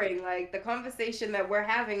boring. Like the conversation that we're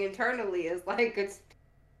having internally is like it's,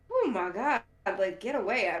 oh my god, like get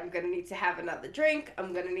away. I'm gonna need to have another drink.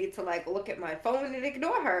 I'm gonna need to like look at my phone and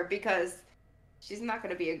ignore her because she's not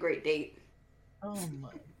gonna be a great date. Oh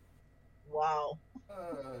my. Wow.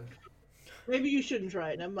 Uh, Maybe you shouldn't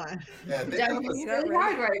try it. Never mind. yeah, Yeah, thank it's You're not really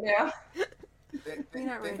hard ready. right now.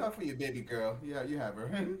 thank God for your baby girl. Yeah, you have her.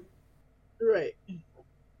 Right.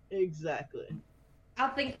 Exactly.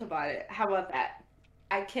 I'll think about it. How about that?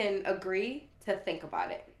 I can agree to think about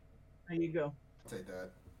it. There you go. I'll take that.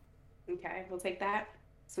 Okay, we'll take that.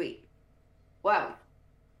 Sweet. Well,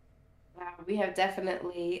 we have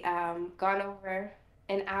definitely gone over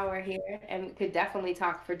an hour here, and we could definitely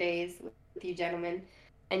talk for days with you gentlemen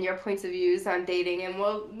and your points of views on dating. And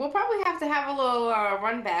we'll probably have to have a little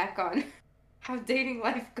run back on how dating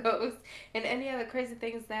life goes and any other crazy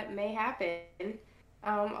things that may happen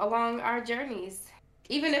along our journeys,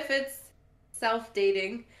 even if it's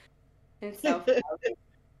self-dating and self.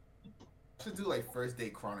 Should do like first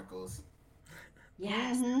date chronicles.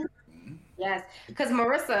 Yes. Mhm. Yes, because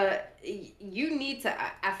Marissa, you need to.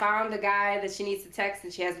 I found a guy that she needs to text,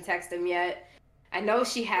 and she hasn't texted him yet. I know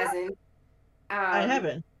she hasn't. I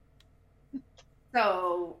haven't.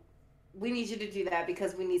 So we need you to do that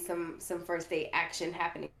because we need some first date action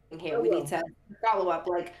happening here. I We will. need to follow up.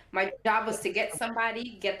 Like my job was to get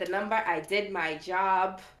somebody, get the number. I did my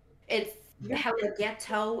job. It's hella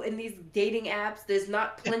ghetto in these dating apps. There's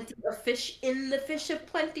not plenty of fish in the fish of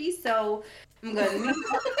plenty, so I'm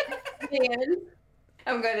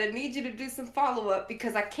gonna need you to do some follow up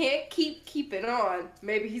because I can't keep it on.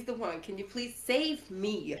 Maybe he's the one. Can you please save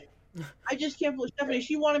me? I just can't believe Stephanie.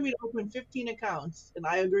 She wanted me to open 15 accounts, and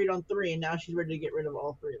I agreed on 3, and now she's ready to get rid of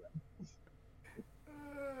all 3 of them.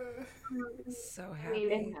 So I happy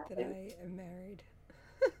mean, it that happens. I am married.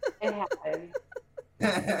 It happens.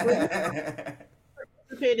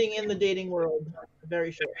 Participating in the dating world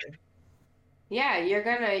very shortly. Yeah, you're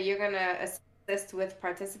gonna assist with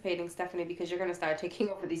participating, Stephanie, because you're gonna start taking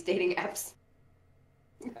over these dating apps.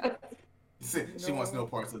 She wants no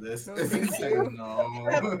parts of this. No, thank you. I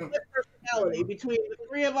have a No. split personality between the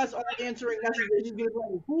 3 of us all answering messages. She's gonna be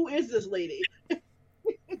like, "Who is this lady?"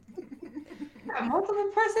 Got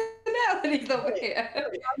multiple personalities over here.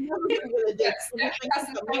 I'm never gonna date Yes,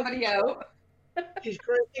 cussing somebody out. She's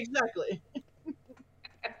crazy. Exactly.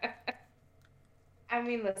 I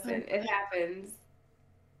mean, listen, it happens.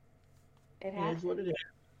 It It happens. is what it is.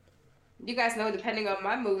 You guys know, depending on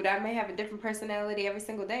my mood, I may have a different personality every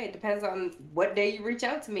single day. It depends on what day you reach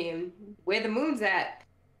out to me and where the moon's at.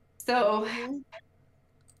 So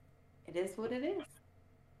it is what it is.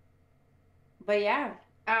 But yeah,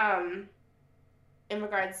 in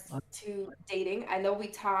regards to dating, I know we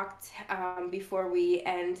talked before we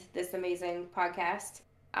end this amazing podcast.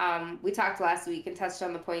 We talked last week and touched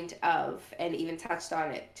on the point of, and even touched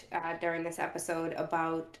on it during this episode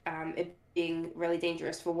about it being really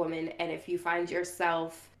dangerous for women. And if you find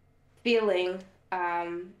yourself feeling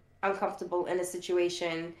uncomfortable in a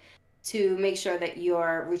situation, to make sure that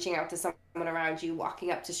you're reaching out to someone around you, walking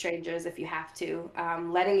up to strangers if you have to,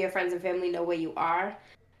 letting your friends and family know where you are.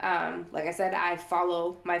 Like I said, I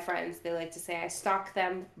follow my friends. They like to say I stalk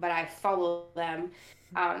them, but I follow them.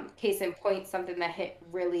 Case in point, something that hit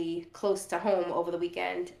really close to home over the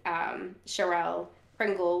weekend. Sherelle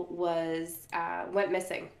Pringle went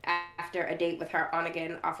missing after a date with her on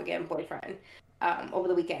again, off again boyfriend over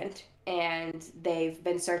the weekend, and they've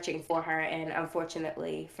been searching for her and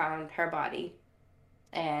unfortunately found her body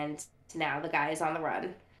and now the guy is on the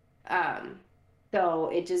run. So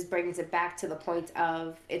it just brings it back to the point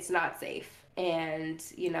of it's not safe. And,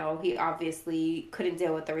 he obviously couldn't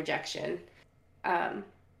deal with the rejection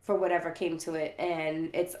for whatever came to it. And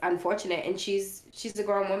it's unfortunate. And she's a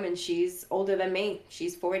grown woman. She's older than me.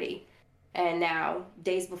 She's 40. And now,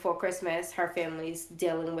 days before Christmas, her family's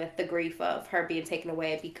dealing with the grief of her being taken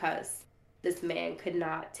away because this man could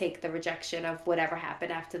not take the rejection of whatever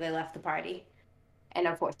happened after they left the party. And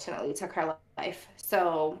unfortunately took her life.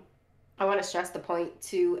 So I want to stress the point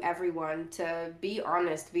to everyone to be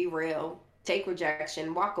honest, be real, take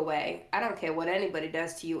rejection, walk away. I don't care what anybody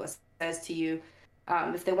does to you or says to you.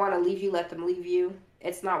 If they want to leave you, let them leave you.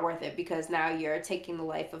 It's not worth it because now you're taking the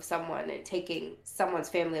life of someone and taking someone's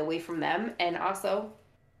family away from them and also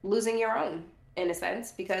losing your own in a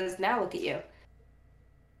sense because now look at you.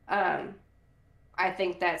 I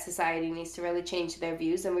think that society needs to really change their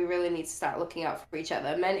views and we really need to start looking out for each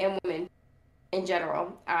other, men and women in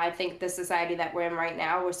general. I think the society that we're in right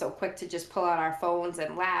now, we're so quick to just pull out our phones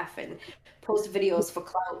and laugh and post videos for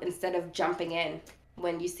clout instead of jumping in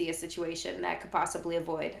when you see a situation that could possibly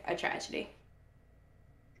avoid a tragedy.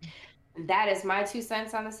 That is my 2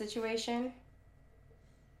 cents on the situation.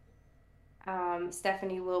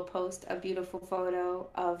 Stephanie will post a beautiful photo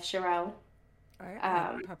of Sherelle. All right,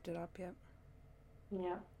 I popped it up, yep.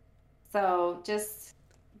 Yeah. So just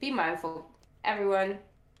be mindful. Everyone,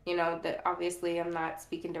 that obviously I'm not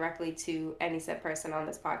speaking directly to any said person on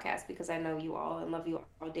this podcast because I know you all and love you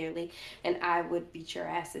all dearly. And I would beat your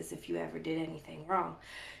asses if you ever did anything wrong.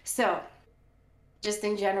 So just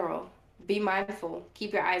in general, be mindful.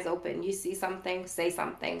 Keep your eyes open. You see something, say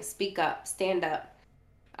something, speak up, stand up.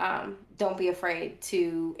 Don't be afraid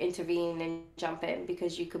to intervene and jump in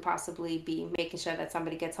because you could possibly be making sure that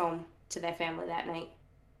somebody gets home to their family that night.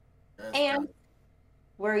 And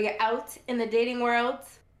where you're out in the dating world,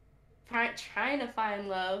 trying to find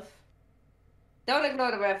love, don't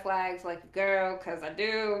ignore the red flags like a girl, because I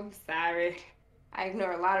do. Sorry. I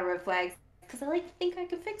ignore a lot of red flags because I like to think I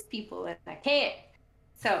can fix people, and I can't.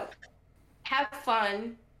 So have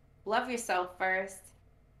fun. Love yourself first.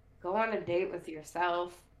 Go on a date with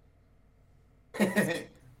yourself.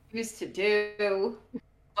 Used to do,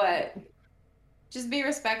 but just be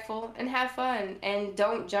respectful and have fun and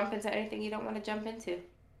don't jump into anything you don't want to jump into.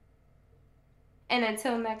 And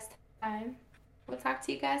until next time, we'll talk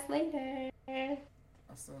to you guys later.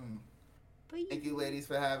 Awesome. Bye. Thank you, ladies,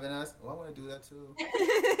 for having us. Oh, I want to do that too.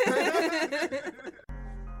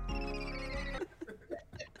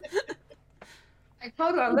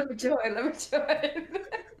 Hold on, let me join.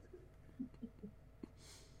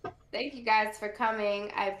 Thank you guys for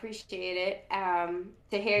coming. I appreciate it.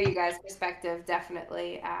 To hear you guys' perspective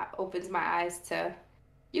definitely opens my eyes to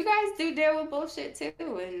you guys do deal with bullshit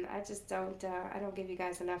too, and I just don't give you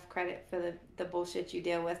guys enough credit for the bullshit you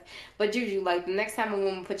deal with. But Juju, like the next time a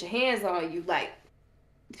woman put your hands on you, like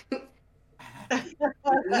you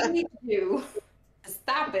need to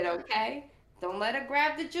stop it, okay? Don't let her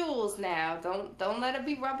grab the jewels now. Don't let her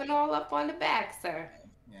be rubbing all up on the back, sir.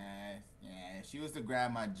 Yeah. If she was to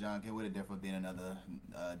grab my junk, it would have definitely been another.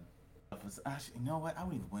 Actually, you know what? I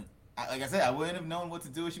wouldn't even. Like I said, I wouldn't have known what to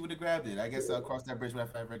do if she would have grabbed it. I guess I'll cross that bridge when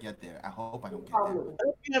I ever get there. I hope I don't get there. I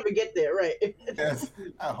hope you never get there, right? Yes,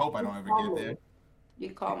 I hope I don't ever get there.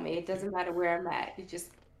 You call me. It doesn't matter where I'm at. You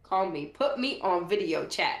just call me. Put me on video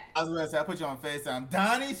chat. I was going to say, I put you on FaceTime.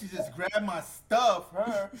 Donnie, she just grabbed my stuff.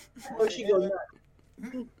 Her. Or she goes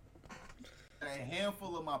nuts. A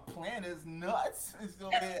handful of my planners nuts. It's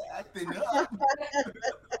over there acting up.